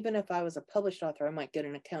 Even if I was a published author, I might get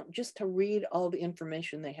an account just to read all the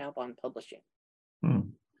information they have on publishing.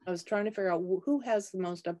 I was trying to figure out who has the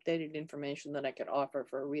most updated information that I could offer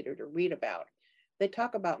for a reader to read about. They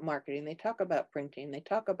talk about marketing, they talk about printing, they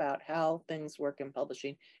talk about how things work in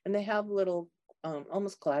publishing, and they have little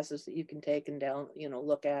almost classes that you can take and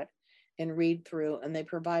look at and read through, and they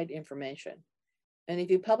provide information. And if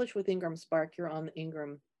you publish with Ingram Spark, you're on the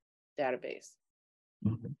Ingram database.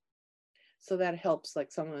 So that helps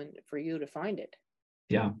for you to find it.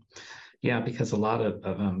 Yeah, because a lot of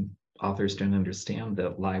authors don't understand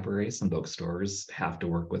that libraries and bookstores have to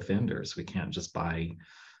work with vendors. We can't just buy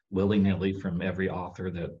willy-nilly from every author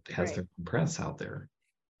that has their press out there.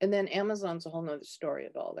 And then Amazon's a whole nother story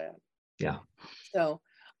of all that. Yeah. So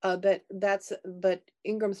but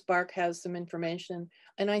Ingram Spark has some information.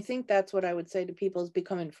 And I think that's what I would say to people is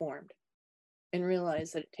become informed and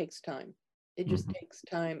realize that it takes time. It just takes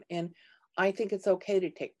time. And I think it's okay to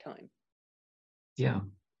take time. Yeah.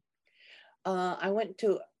 I went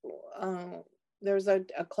to, there's a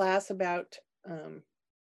class about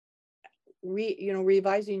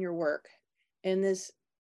revising your work. And this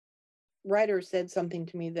writer said something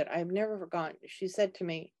to me that I've never forgotten. She said to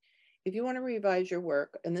me, if you want to revise your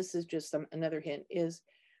work, and this is just another hint, is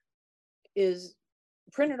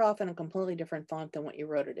print it off in a completely different font than what you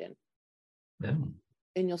wrote it in. Yeah.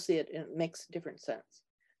 And you'll see it, and it makes different sense.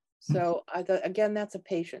 So I thought, again, that's a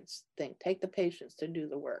patience thing. Take the patience to do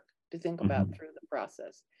the work, to think about through the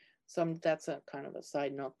process. So that's a kind of a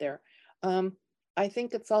side note there. I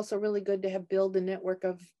think it's also really good to build a network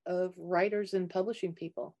of writers and publishing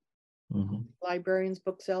people, librarians,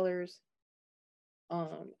 booksellers.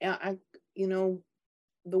 The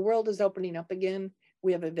world is opening up again.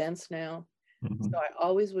 We have events now. So I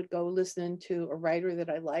always would go listen to a writer that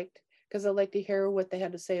I liked, because I like to hear what they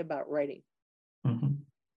had to say about writing.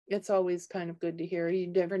 It's always kind of good to hear. You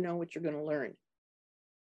never know what you're going to learn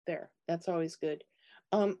there. That's always good.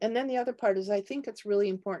 And then the other part is, I think it's really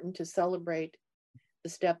important to celebrate the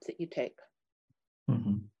steps that you take.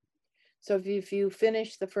 So if you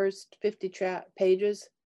finish the first 50 pages,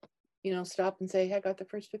 stop and say, hey, I got the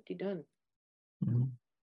first 50 done.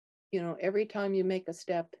 Every time you make a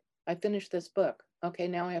step, I finished this book. Okay,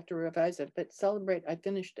 now I have to revise it, but celebrate, I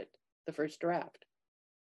finished it, the first draft.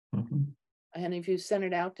 And if you send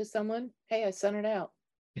it out to someone, hey, I sent it out.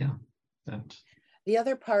 Yeah. The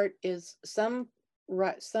other part is some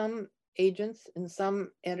agents and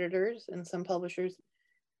some editors and some publishers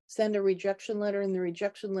send a rejection letter, and the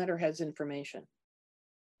rejection letter has information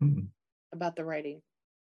about the writing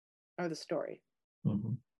or the story.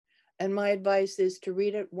 And my advice is to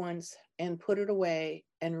read it once and put it away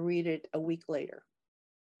and read it a week later.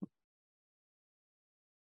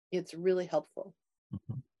 It's really helpful.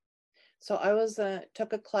 So I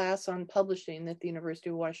took a class on publishing that the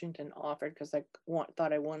University of Washington offered, because I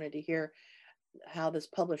thought I wanted to hear how this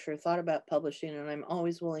publisher thought about publishing, and I'm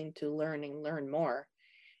always willing to learn more.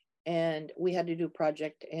 And we had to do a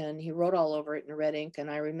project, and he wrote all over it in red ink.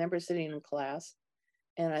 And I remember sitting in class,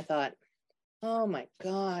 and I thought, oh my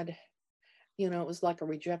God, it was like a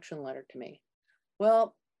rejection letter to me.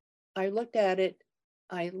 Well, I looked at it.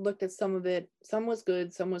 I looked at some of it. Some was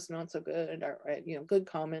good, some was not so good, or, good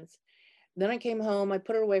comments. Then I came home, I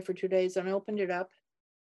put it away for 2 days, and I opened it up.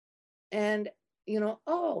 And,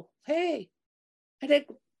 oh, hey, I did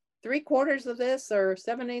 3/4 of this, or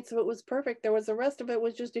 7/8 of it was perfect. There was the rest of it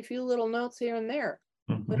was just a few little notes here and there.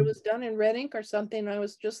 But it was done in red ink or something. I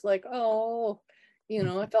was just like, oh,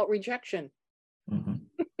 I felt rejection.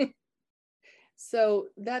 So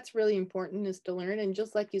that's really important, is to learn. And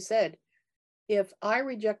just like you said, if I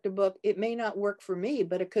reject a book, it may not work for me,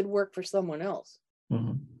 but it could work for someone else.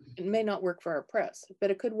 It may not work for our press,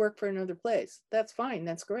 but it could work for another place. That's fine.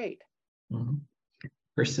 That's great.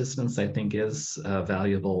 Persistence, I think, is a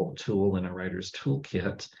valuable tool in a writer's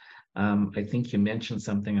toolkit. I think you mentioned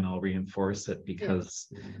something, and I'll reinforce it,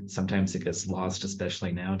 because sometimes it gets lost,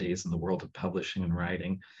 especially nowadays in the world of publishing and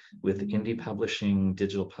writing. With indie publishing,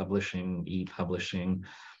 digital publishing, e-publishing,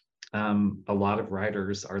 a lot of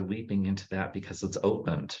writers are leaping into that because it's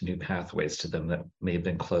opened new pathways to them that may have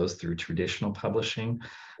been closed through traditional publishing.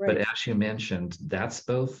 But as you mentioned, that's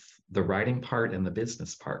both the writing part and the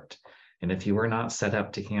business part. And if you are not set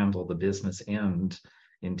up to handle the business end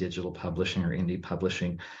in digital publishing or indie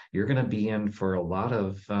publishing, you're going to be in for a lot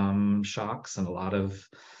of shocks and a lot of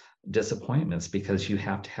disappointments, because you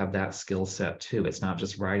have to have that skill set too. It's not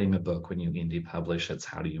just writing a book when you indie publish, it's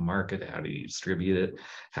how do you market it, how do you distribute it,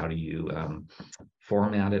 how do you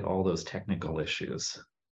format it, all those technical issues.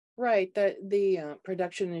 Right. The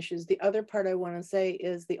production issues. The other part I want to say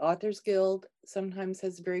is the Authors Guild sometimes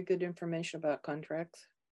has very good information about contracts.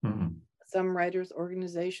 Mm-hmm. Some writers'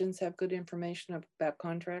 organizations have good information about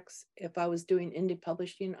contracts. If I was doing indie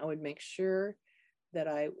publishing, I would make sure that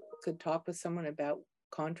I could talk with someone about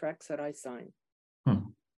contracts that I sign.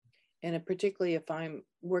 Hmm. And particularly if I'm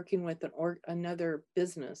working with another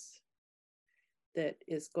business that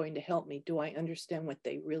is going to help me, do I understand what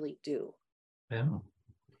they really do? Yeah.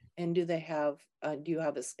 And do they have, do you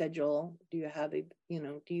have a schedule? Do you have do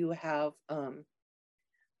you have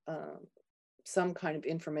some kind of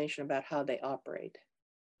information about how they operate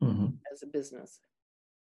Mm-hmm. as a business?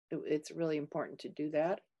 It's really important to do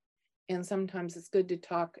that. And sometimes it's good to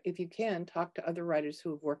talk, if you can, talk to other writers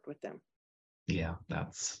who have worked with them. Yeah,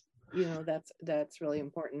 that's that's really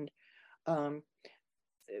important. Um,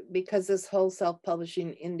 because this whole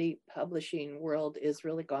self-publishing, indie publishing world is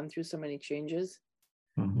really gone through so many changes.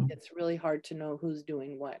 mm-hmm. It's really hard to know who's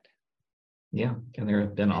doing what. Yeah, and there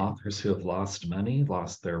have been authors who have lost money,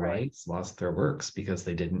 lost their Right. rights, lost their works because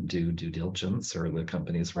they didn't do due diligence or the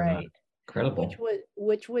companies were not Right. credible.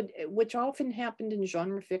 Which often happened in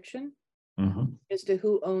genre fiction Mm-hmm. as to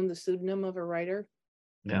who owned the pseudonym of a writer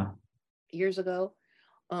Yeah. years ago.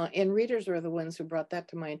 And readers were the ones who brought that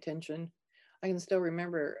to my attention. I can still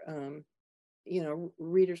remember,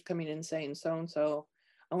 readers coming in saying, so and so,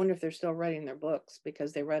 I wonder if they're still writing their books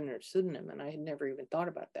because they write under a pseudonym. And I had never even thought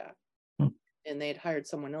about that. Hmm. And they had hired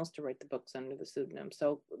someone else to write the books under the pseudonym.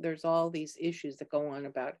 So there's all these issues that go on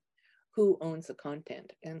about who owns the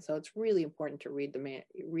content. And so it's really important to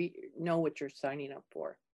know what you're signing up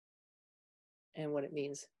for and what it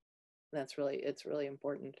means. It's really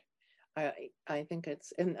important. I think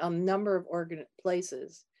it's in a number of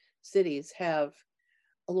places, cities have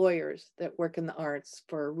lawyers that work in the arts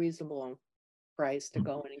for a reasonable price to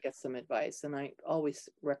go in and get some advice. And I always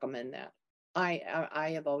recommend that.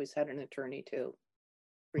 I have always had an attorney too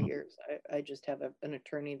for years. I just have an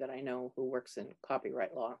attorney that I know who works in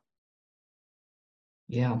copyright law.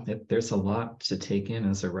 Yeah, there's a lot to take in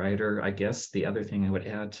as a writer. I guess the other thing I would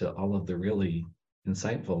add to all of the really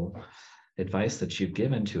insightful advice that you've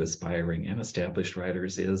given to aspiring and established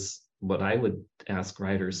writers is what I would ask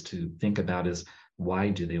writers to think about is why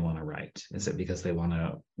do they want to write? Is it because they want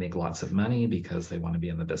to make lots of money, because they want to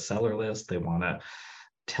be on the bestseller list, they want to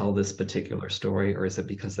tell this particular story, or is it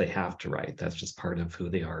because they have to write? That's just part of who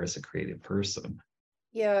they are as a creative person.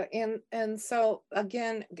 Yeah, and so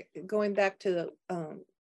again, going back to the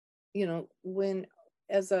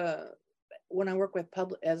when I work with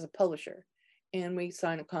as a publisher and we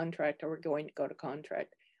sign a contract or we're going to go to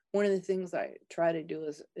contract, one of the things I try to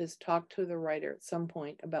do is talk to the writer at some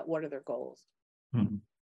point about what are their goals. Mm-hmm.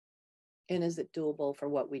 And is it doable for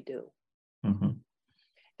what we do? Mm-hmm.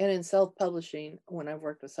 And in self-publishing, when I've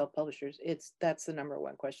worked with self-publishers, that's the number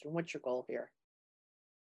one question. What's your goal here?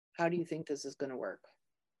 How do you think this is going to work?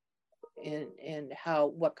 And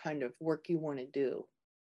what kind of work you want to do?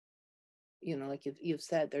 Like you've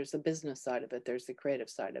said, there's the business side of it, there's the creative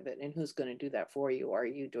side of it, and who's going to do that for you? Or are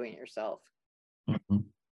you doing it yourself? Mm-hmm.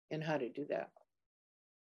 And how to do that?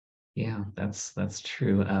 Yeah, that's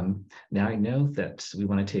true. Now I know that we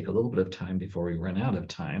want to take a little bit of time before we run out of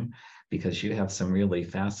time because you have some really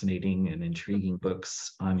fascinating and intriguing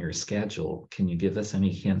books on your schedule. Can you give us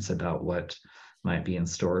any hints about what might be in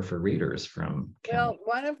store for readers from Ken? Well,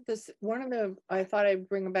 one of the I thought I'd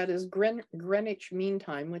bring about is Greenwich Mean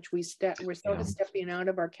Time, which we're sort Yeah. of stepping out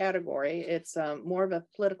of our category. It's more of a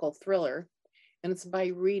political thriller, and it's by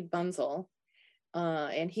Reed Bunzel.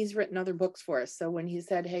 And he's written other books for us. So when he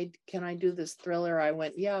said, "Hey, can I do this thriller?" I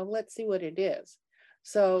went, "Yeah, let's see what it is."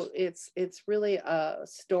 So it's really a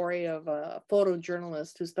story of a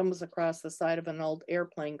photojournalist who stumbles across the side of an old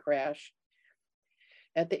airplane crash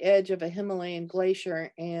at the edge of a Himalayan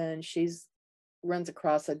glacier, and she's runs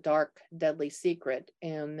across a dark, deadly secret.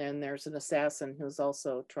 And then there's an assassin who's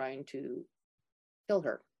also trying to kill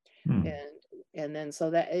her. Hmm. And then so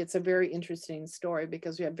that it's a very interesting story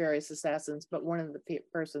because we have various assassins, but one of the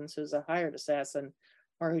persons who's a hired assassin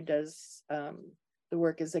or who does the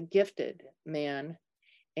work is a gifted man,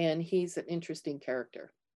 and he's an interesting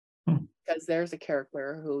character Hmm. because there's a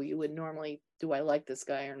character who you would normally, do I like this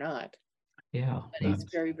guy or not? Yeah. But he's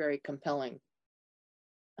very, very compelling.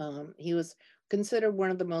 He was considered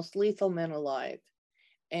one of the most lethal men alive,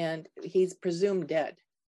 and he's presumed dead.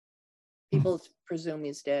 People presume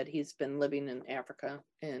he's dead. He's been living in Africa,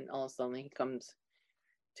 and all of a sudden he comes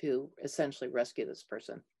to essentially rescue this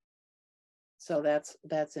person. So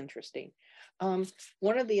that's interesting.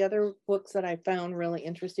 One of the other books that I found really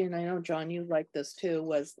interesting, and I know John, you like this too,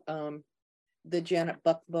 was the Janet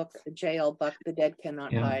Buck book, J.L. Buck, The Dead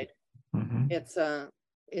Cannot Hide. It's a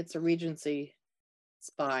Regency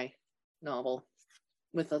spy novel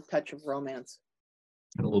with a touch of romance.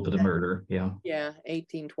 A little bit of murder, yeah. Yeah,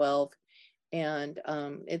 1812. And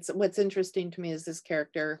it's what's interesting to me is this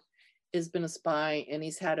character has been a spy, and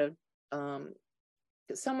he's had a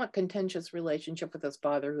somewhat contentious relationship with his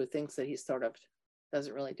father, who thinks that he sort of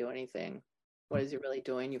doesn't really do anything. What is he really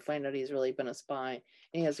doing? You find out he's really been a spy.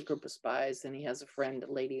 And he has a group of spies, and he has a friend,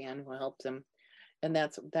 Lady Anne, who helps him. And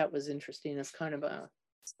that was interesting. It's kind of a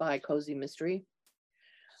spy cozy mystery.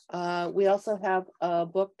 We also have a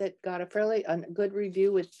book that got a good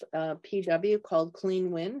review with PW called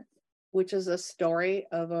Clean Wind, which is a story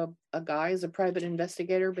of a guy who's a private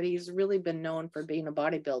investigator, but he's really been known for being a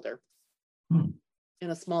bodybuilder in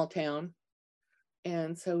a small town.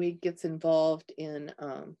 And so he gets involved in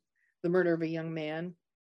the murder of a young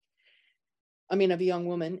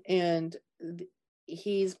woman. And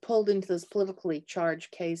he's pulled into this politically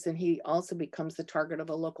charged case, and he also becomes the target of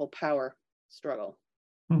a local power struggle.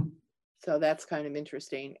 So that's kind of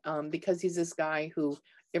interesting because he's this guy who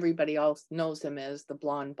everybody else knows him as the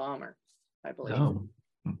blonde bomber, I believe. Oh.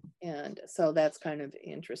 And so that's kind of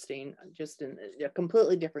interesting, just in a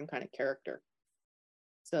completely different kind of character.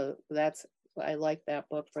 So I like that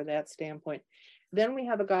book for that standpoint. Then we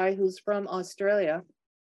have a guy who's from Australia,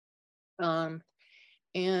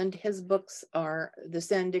 and his books are The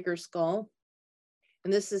Sand Digger Skull,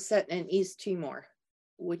 and this is set in East Timor,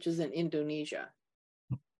 which is in Indonesia.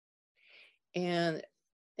 And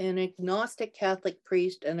an agnostic Catholic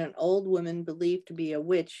priest and an old woman believed to be a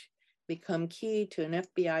witch become key to an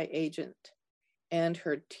FBI agent and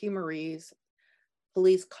her Timorese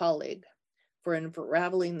police colleague for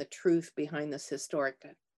unraveling the truth behind this historic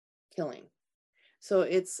killing. So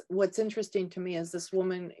what's interesting to me is this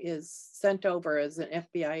woman is sent over as an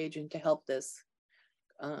FBI agent to help this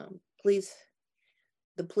the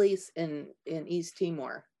police in East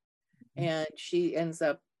Timor, and she ends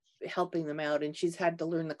up helping them out, and she's had to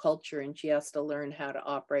learn the culture, and she has to learn how to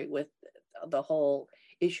operate with the whole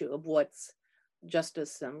issue of what's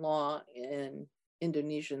justice and law in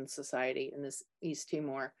Indonesian society in this East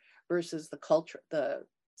Timor versus the culture, the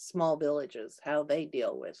small villages, how they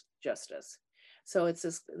deal with justice. So it's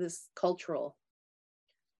this cultural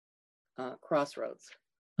crossroads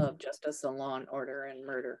of justice and law and order and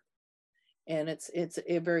murder. And it's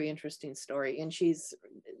a very interesting story, and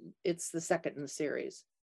it's the second in the series,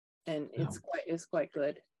 and it's quite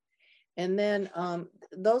good. And then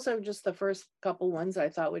those are just the first couple ones I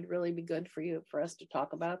thought would really be good for us to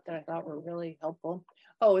talk about, that I thought were really helpful.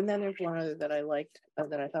 Oh, and then there's one other that I liked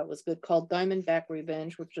that I thought was good, called Diamondback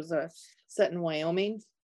Revenge, which is set in Wyoming.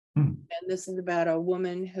 And this is about a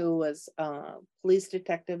woman who was a police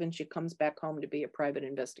detective, and she comes back home to be a private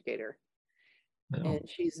investigator. Oh. And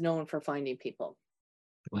she's known for finding people.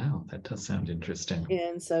 Wow, that does sound interesting.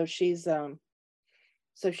 And so she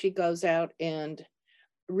goes out, and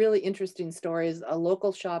really interesting stories. A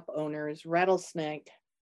local shop owner's rattlesnake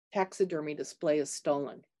taxidermy display is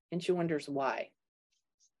stolen, and she wonders why.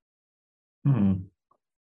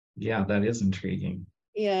 Yeah, that is intriguing.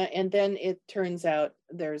 Yeah, and then it turns out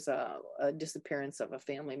there's a disappearance of a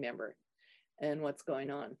family member and what's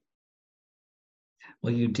going on.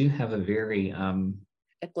 Well, you do have a very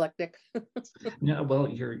eclectic. No, well,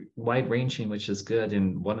 you're wide-ranging, which is good.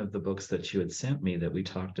 And one of the books that you had sent me that we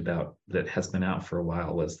talked about that has been out for a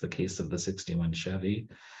while was The Case of the 61 Chevy.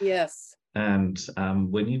 Yes. And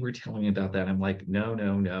when you were telling me about that, I'm like,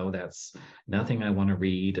 no, that's nothing I want to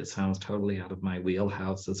read. It sounds totally out of my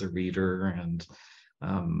wheelhouse as a reader. And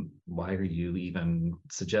why are you even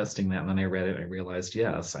suggesting that? And then I read it, I realized,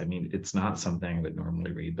 yes, I mean, it's not something I would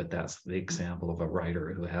normally read, but that's the example of a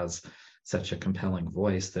writer who has such a compelling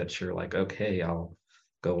voice that you're like, okay, I'll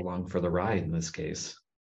go along for the ride in this case.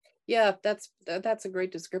 Yeah, that's a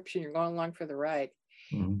great description. You're going along for the ride.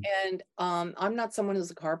 And I'm not someone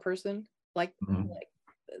who's a car person like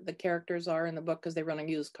the characters are in the book, because they run a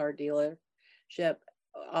used car dealership.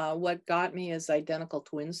 What got me is Identical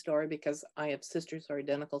Twins story, because I have sisters who are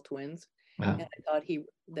identical twins. Wow. And I thought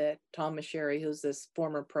that Tom Meschery, who's this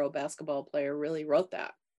former pro basketball player, really wrote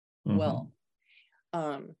that well.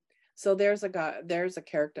 So there's a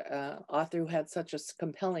character author who had such a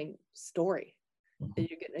compelling story that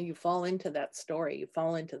you fall into that story, you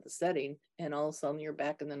fall into the setting, and all of a sudden you're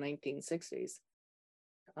back in the 1960s,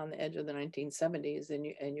 on the edge of the 1970s,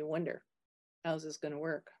 and you wonder, how's this going to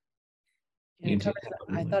work? And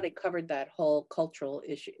I thought it covered that whole cultural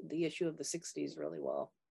issue, the issue of the 60s, really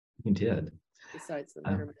well. You did. Besides the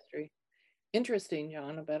murder mystery. Interesting,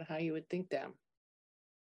 John, about how you would think that.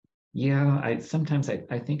 Yeah, I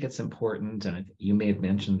think it's important, and you may have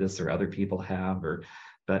mentioned this or other people have,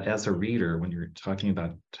 but as a reader, when you're talking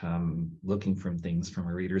about looking from things from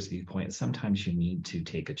a reader's viewpoint, sometimes you need to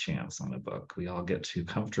take a chance on a book. We all get too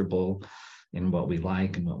comfortable in what we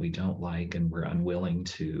like and what we don't like, and we're unwilling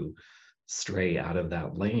to stray out of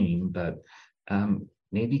that lane. But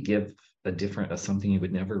maybe give something you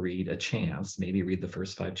would never read a chance. Maybe read the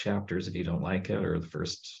first 5 chapters if you don't like it, or the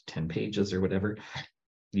first 10 pages or whatever.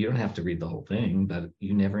 You don't have to read the whole thing, but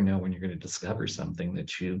you never know when you're going to discover something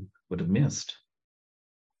that you would have missed.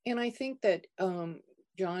 And I think that,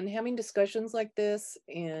 John, having discussions like this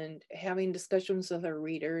and having discussions with our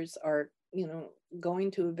readers are,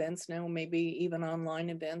 going to events now, maybe even online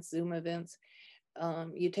events, Zoom events.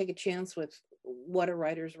 You take a chance with what a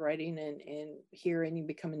writer's writing and hear, and you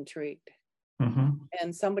become intrigued. Mm-hmm.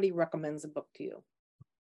 And somebody recommends a book to you.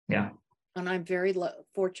 Yeah. And I'm very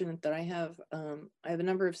fortunate that I have a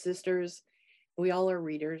number of sisters. We all are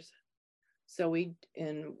readers. So a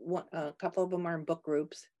couple of them are in book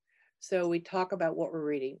groups. So we talk about what we're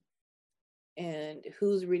reading and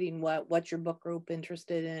who's reading what's your book group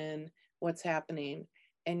interested in, what's happening.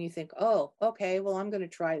 And you think, oh, okay, well, I'm going to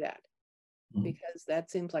try that because that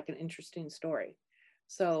seems like an interesting story.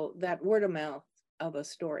 So that word of mouth of a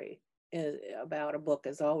story about a book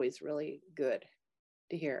is always really good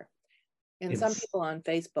to hear. And some people on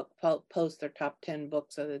Facebook post their top 10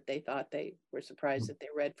 books so that they thought they were surprised that they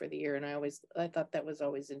read for the year. And I thought that was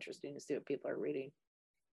always interesting to see what people are reading.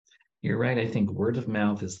 You're right. I think word of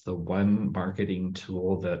mouth is the one marketing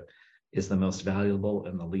tool that is the most valuable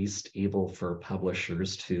and the least able for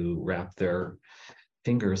publishers to wrap their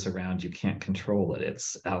fingers around. You can't control it.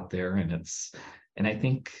 It's out there, and I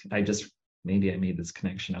think maybe I made this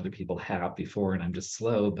connection other people have before, and I'm just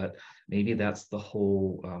slow, but maybe that's the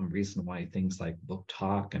whole reason why things like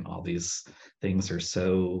BookTok and all these things are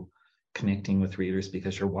so connecting with readers,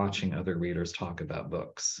 because you're watching other readers talk about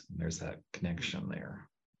books. There's that connection there.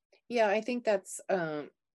 Yeah, I think that's,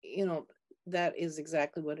 that is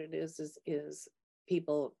exactly what it is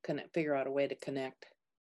people can figure out a way to connect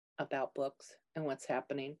about books and what's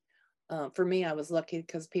happening. For me, I was lucky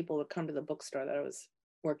because people would come to the bookstore that I was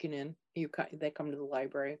working in. They come to the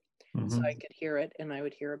library, so I could hear it, and I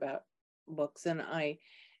would hear about books. And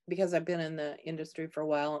because I've been in the industry for a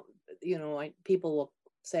while, people will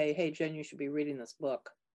say, "Hey, Jen, you should be reading this book."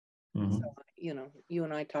 So, you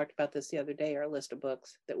and I talked about this the other day, our list of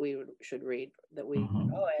books that we should read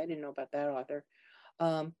oh, I didn't know about that author.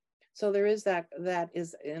 So there is that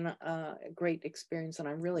is a great experience, and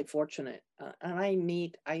I'm really fortunate. And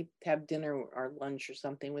I have dinner or lunch or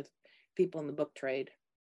something with people in the book trade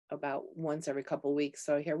about once every couple of weeks.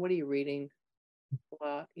 So I hear, what are you reading?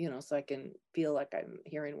 So I can feel like I'm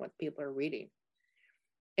hearing what people are reading.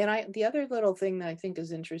 And the other little thing that I think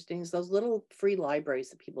is interesting is those little free libraries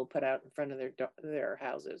that people put out in front of their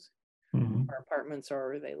houses or apartments or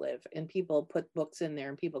where they live. And people put books in there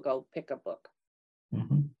and people go pick a book.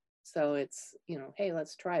 So it's, hey,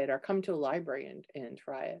 let's try it, or come to a library and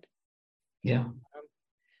try it. Yeah.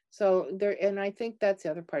 So and I think that's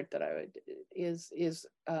the other part that I would is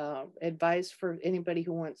advice for anybody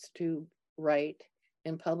who wants to write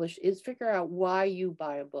and publish is figure out why you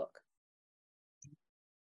buy a book.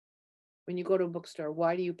 When you go to a bookstore,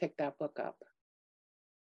 why do you pick that book up?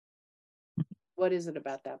 What is it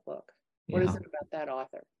about that book? What is it about that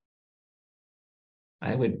author?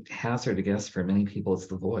 I would hazard a guess for many people, it's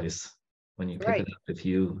the voice. When you pick it up, if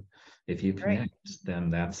you connect, then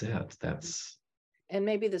that's it. And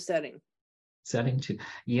maybe the setting too.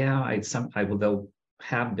 Yeah, they'll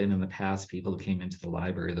have been in the past people who came into the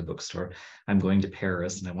library, the bookstore. I'm going to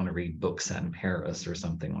Paris and I want to read books set in Paris or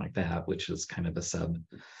something like that, which is kind of a sub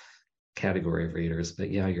category of readers. But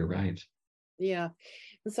yeah, you're right. Yeah.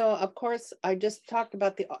 And so, of course, I just talked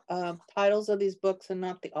about the titles of these books and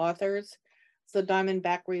not the authors. So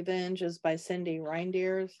Diamondback Revenge is by Cindy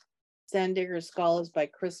Reinders. Sandigger's Skull is by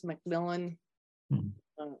Chris McMillan.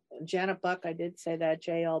 Janet Buck, I did say that,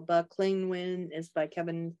 J.L. Buck. Clean Wind is by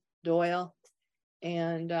Kevin Doyle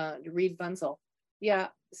and Reed Bunzel. Yeah,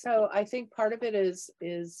 so I think part of it is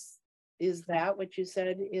that what you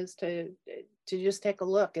said is to just take a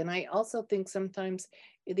look. And I also think sometimes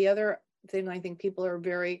the other thing I think people are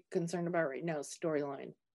very concerned about right now is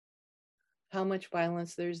storyline. How much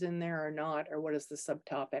violence there's in there or not, or what is the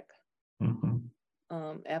subtopic?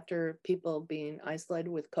 After people being isolated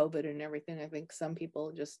with COVID and everything, I think some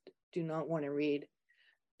people just do not want to read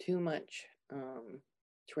too much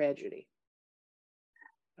tragedy.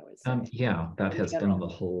 I would say. Yeah, that has been the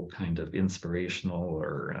whole kind of inspirational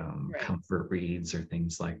or comfort reads or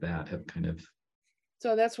things like that have kind of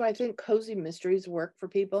So that's why I think cozy mysteries work for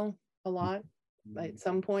people a lot at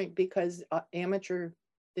some point, because amateur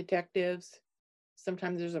detectives,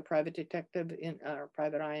 sometimes there's a private detective or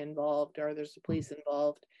private eye involved, or there's the police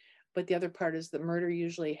involved. But the other part is the murder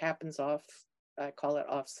usually happens off, I call it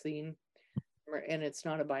off scene, and it's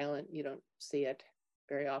not a violent, you don't see it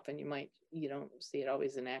very often. You don't see it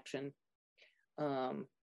always in action.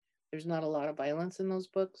 There's not a lot of violence in those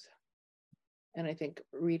books. And I think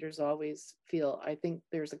readers always feel, I think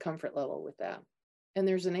there's a comfort level with that. And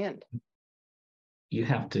there's an end. You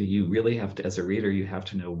really have to, as a reader, you have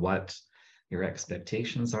to know what your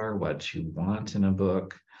expectations are, what you want in a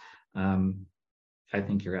book. I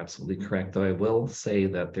think you're absolutely correct, though I will say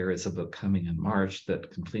that there is a book coming in March that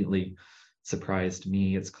completely surprised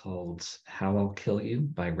me. It's called How I'll Kill You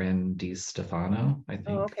by Ren DiStefano, I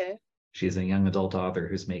think. Oh, okay. She's a young adult author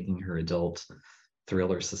who's making her adult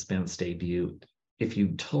thriller suspense debut. If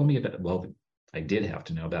you told me about, well, I did have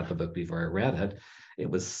to know about the book before I read it. It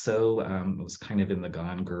was so, it was kind of in the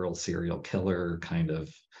Gone Girl serial killer kind of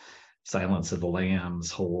Silence of the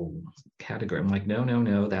Lambs whole category. I'm like,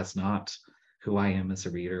 no, that's not who I am as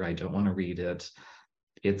a reader. I don't want to read it.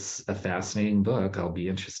 It's a fascinating book. I'll be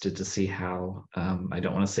interested to see how, I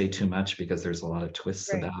don't want to say too much because there's a lot of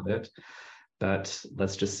twists about it, but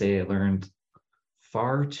let's just say I learned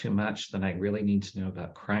far too much than I really need to know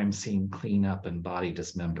about crime scene cleanup and body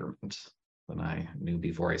dismemberment than I knew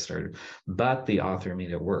before I started. But the author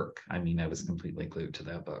made it work. I mean, I was completely glued to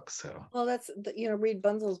that book. So, well, that's, Reed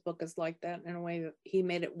Bunzel's book is like that in a way that he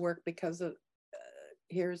made it work because of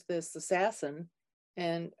here's this assassin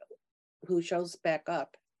and who shows back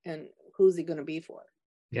up, and who's he going to be for?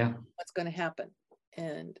 Yeah. What's going to happen?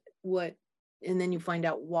 And then you find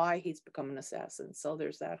out why he's become an assassin. So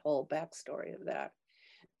there's that whole backstory of that.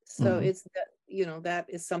 So it's that, that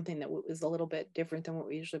is something that is a little bit different than what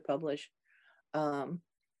we usually publish.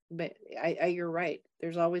 But you're right.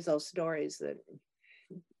 There's always those stories that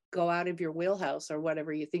go out of your wheelhouse or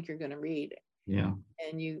whatever you think you're going to read. Yeah.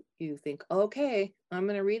 And you think, okay, I'm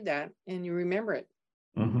going to read that, and you remember it.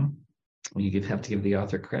 You have to give the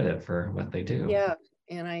author credit for what they do. Yeah,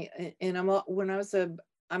 and I'm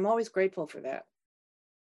always grateful for that,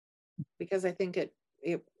 because I think it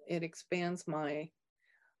expands my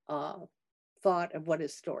thought of what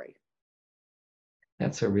is story.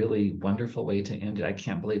 That's a really wonderful way to end it. I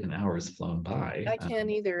can't believe an hour has flown by. I can't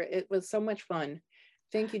either. It was so much fun.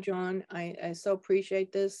 Thank you, John. I so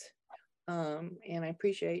appreciate this. And I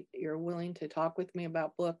appreciate you're willing to talk with me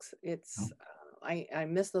about books. It's I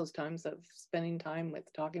miss those times of spending time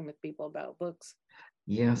talking with people about books.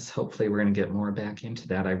 Yes, hopefully we're going to get more back into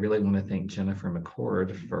that. I really want to thank Jennifer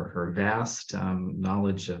McCord for her vast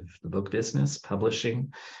knowledge of the book business,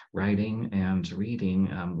 publishing, writing, and reading.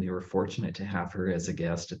 We were fortunate to have her as a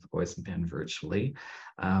guest at the Poison Pen virtually.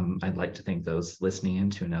 I'd like to thank those listening in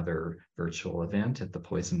to another virtual event at the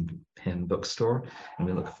Poison Pen bookstore, and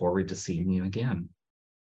we look forward to seeing you again.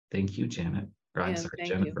 Thank you, Janet. Or, I'm sorry,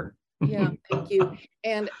 Jennifer. Yeah, thank you.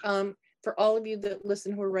 And for all of you that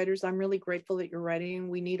listen who are writers, I'm really grateful that you're writing.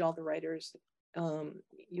 We need all the writers.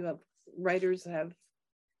 Writers have,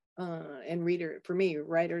 and for me,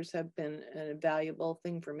 writers have been a valuable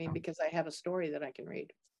thing for me because I have a story that I can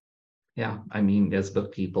read. Yeah, I mean, as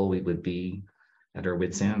book people, we would be at our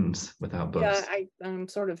wits' ends without books. Yeah, I'm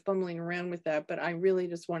sort of fumbling around with that, but I really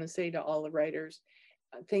just want to say to all the writers,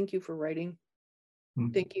 thank you for writing.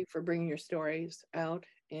 Thank you for bringing your stories out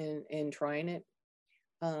and trying it.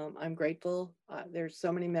 I'm grateful. There's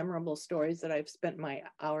so many memorable stories that I've spent my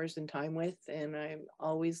hours and time with, and I'm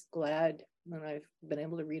always glad when I've been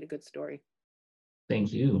able to read a good story.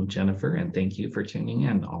 Thank you, Jennifer, and thank you for tuning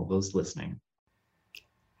in, all those listening.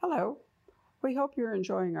 Hello. We hope you're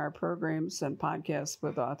enjoying our programs and podcasts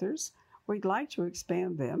with authors. We'd like to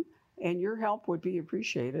expand them, and your help would be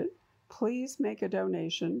appreciated. Please make a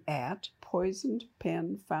donation at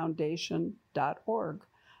poisonedpenfoundation.org.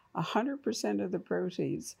 100% of the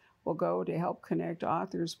proceeds will go to help connect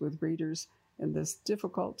authors with readers in this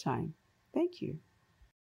difficult time. Thank you.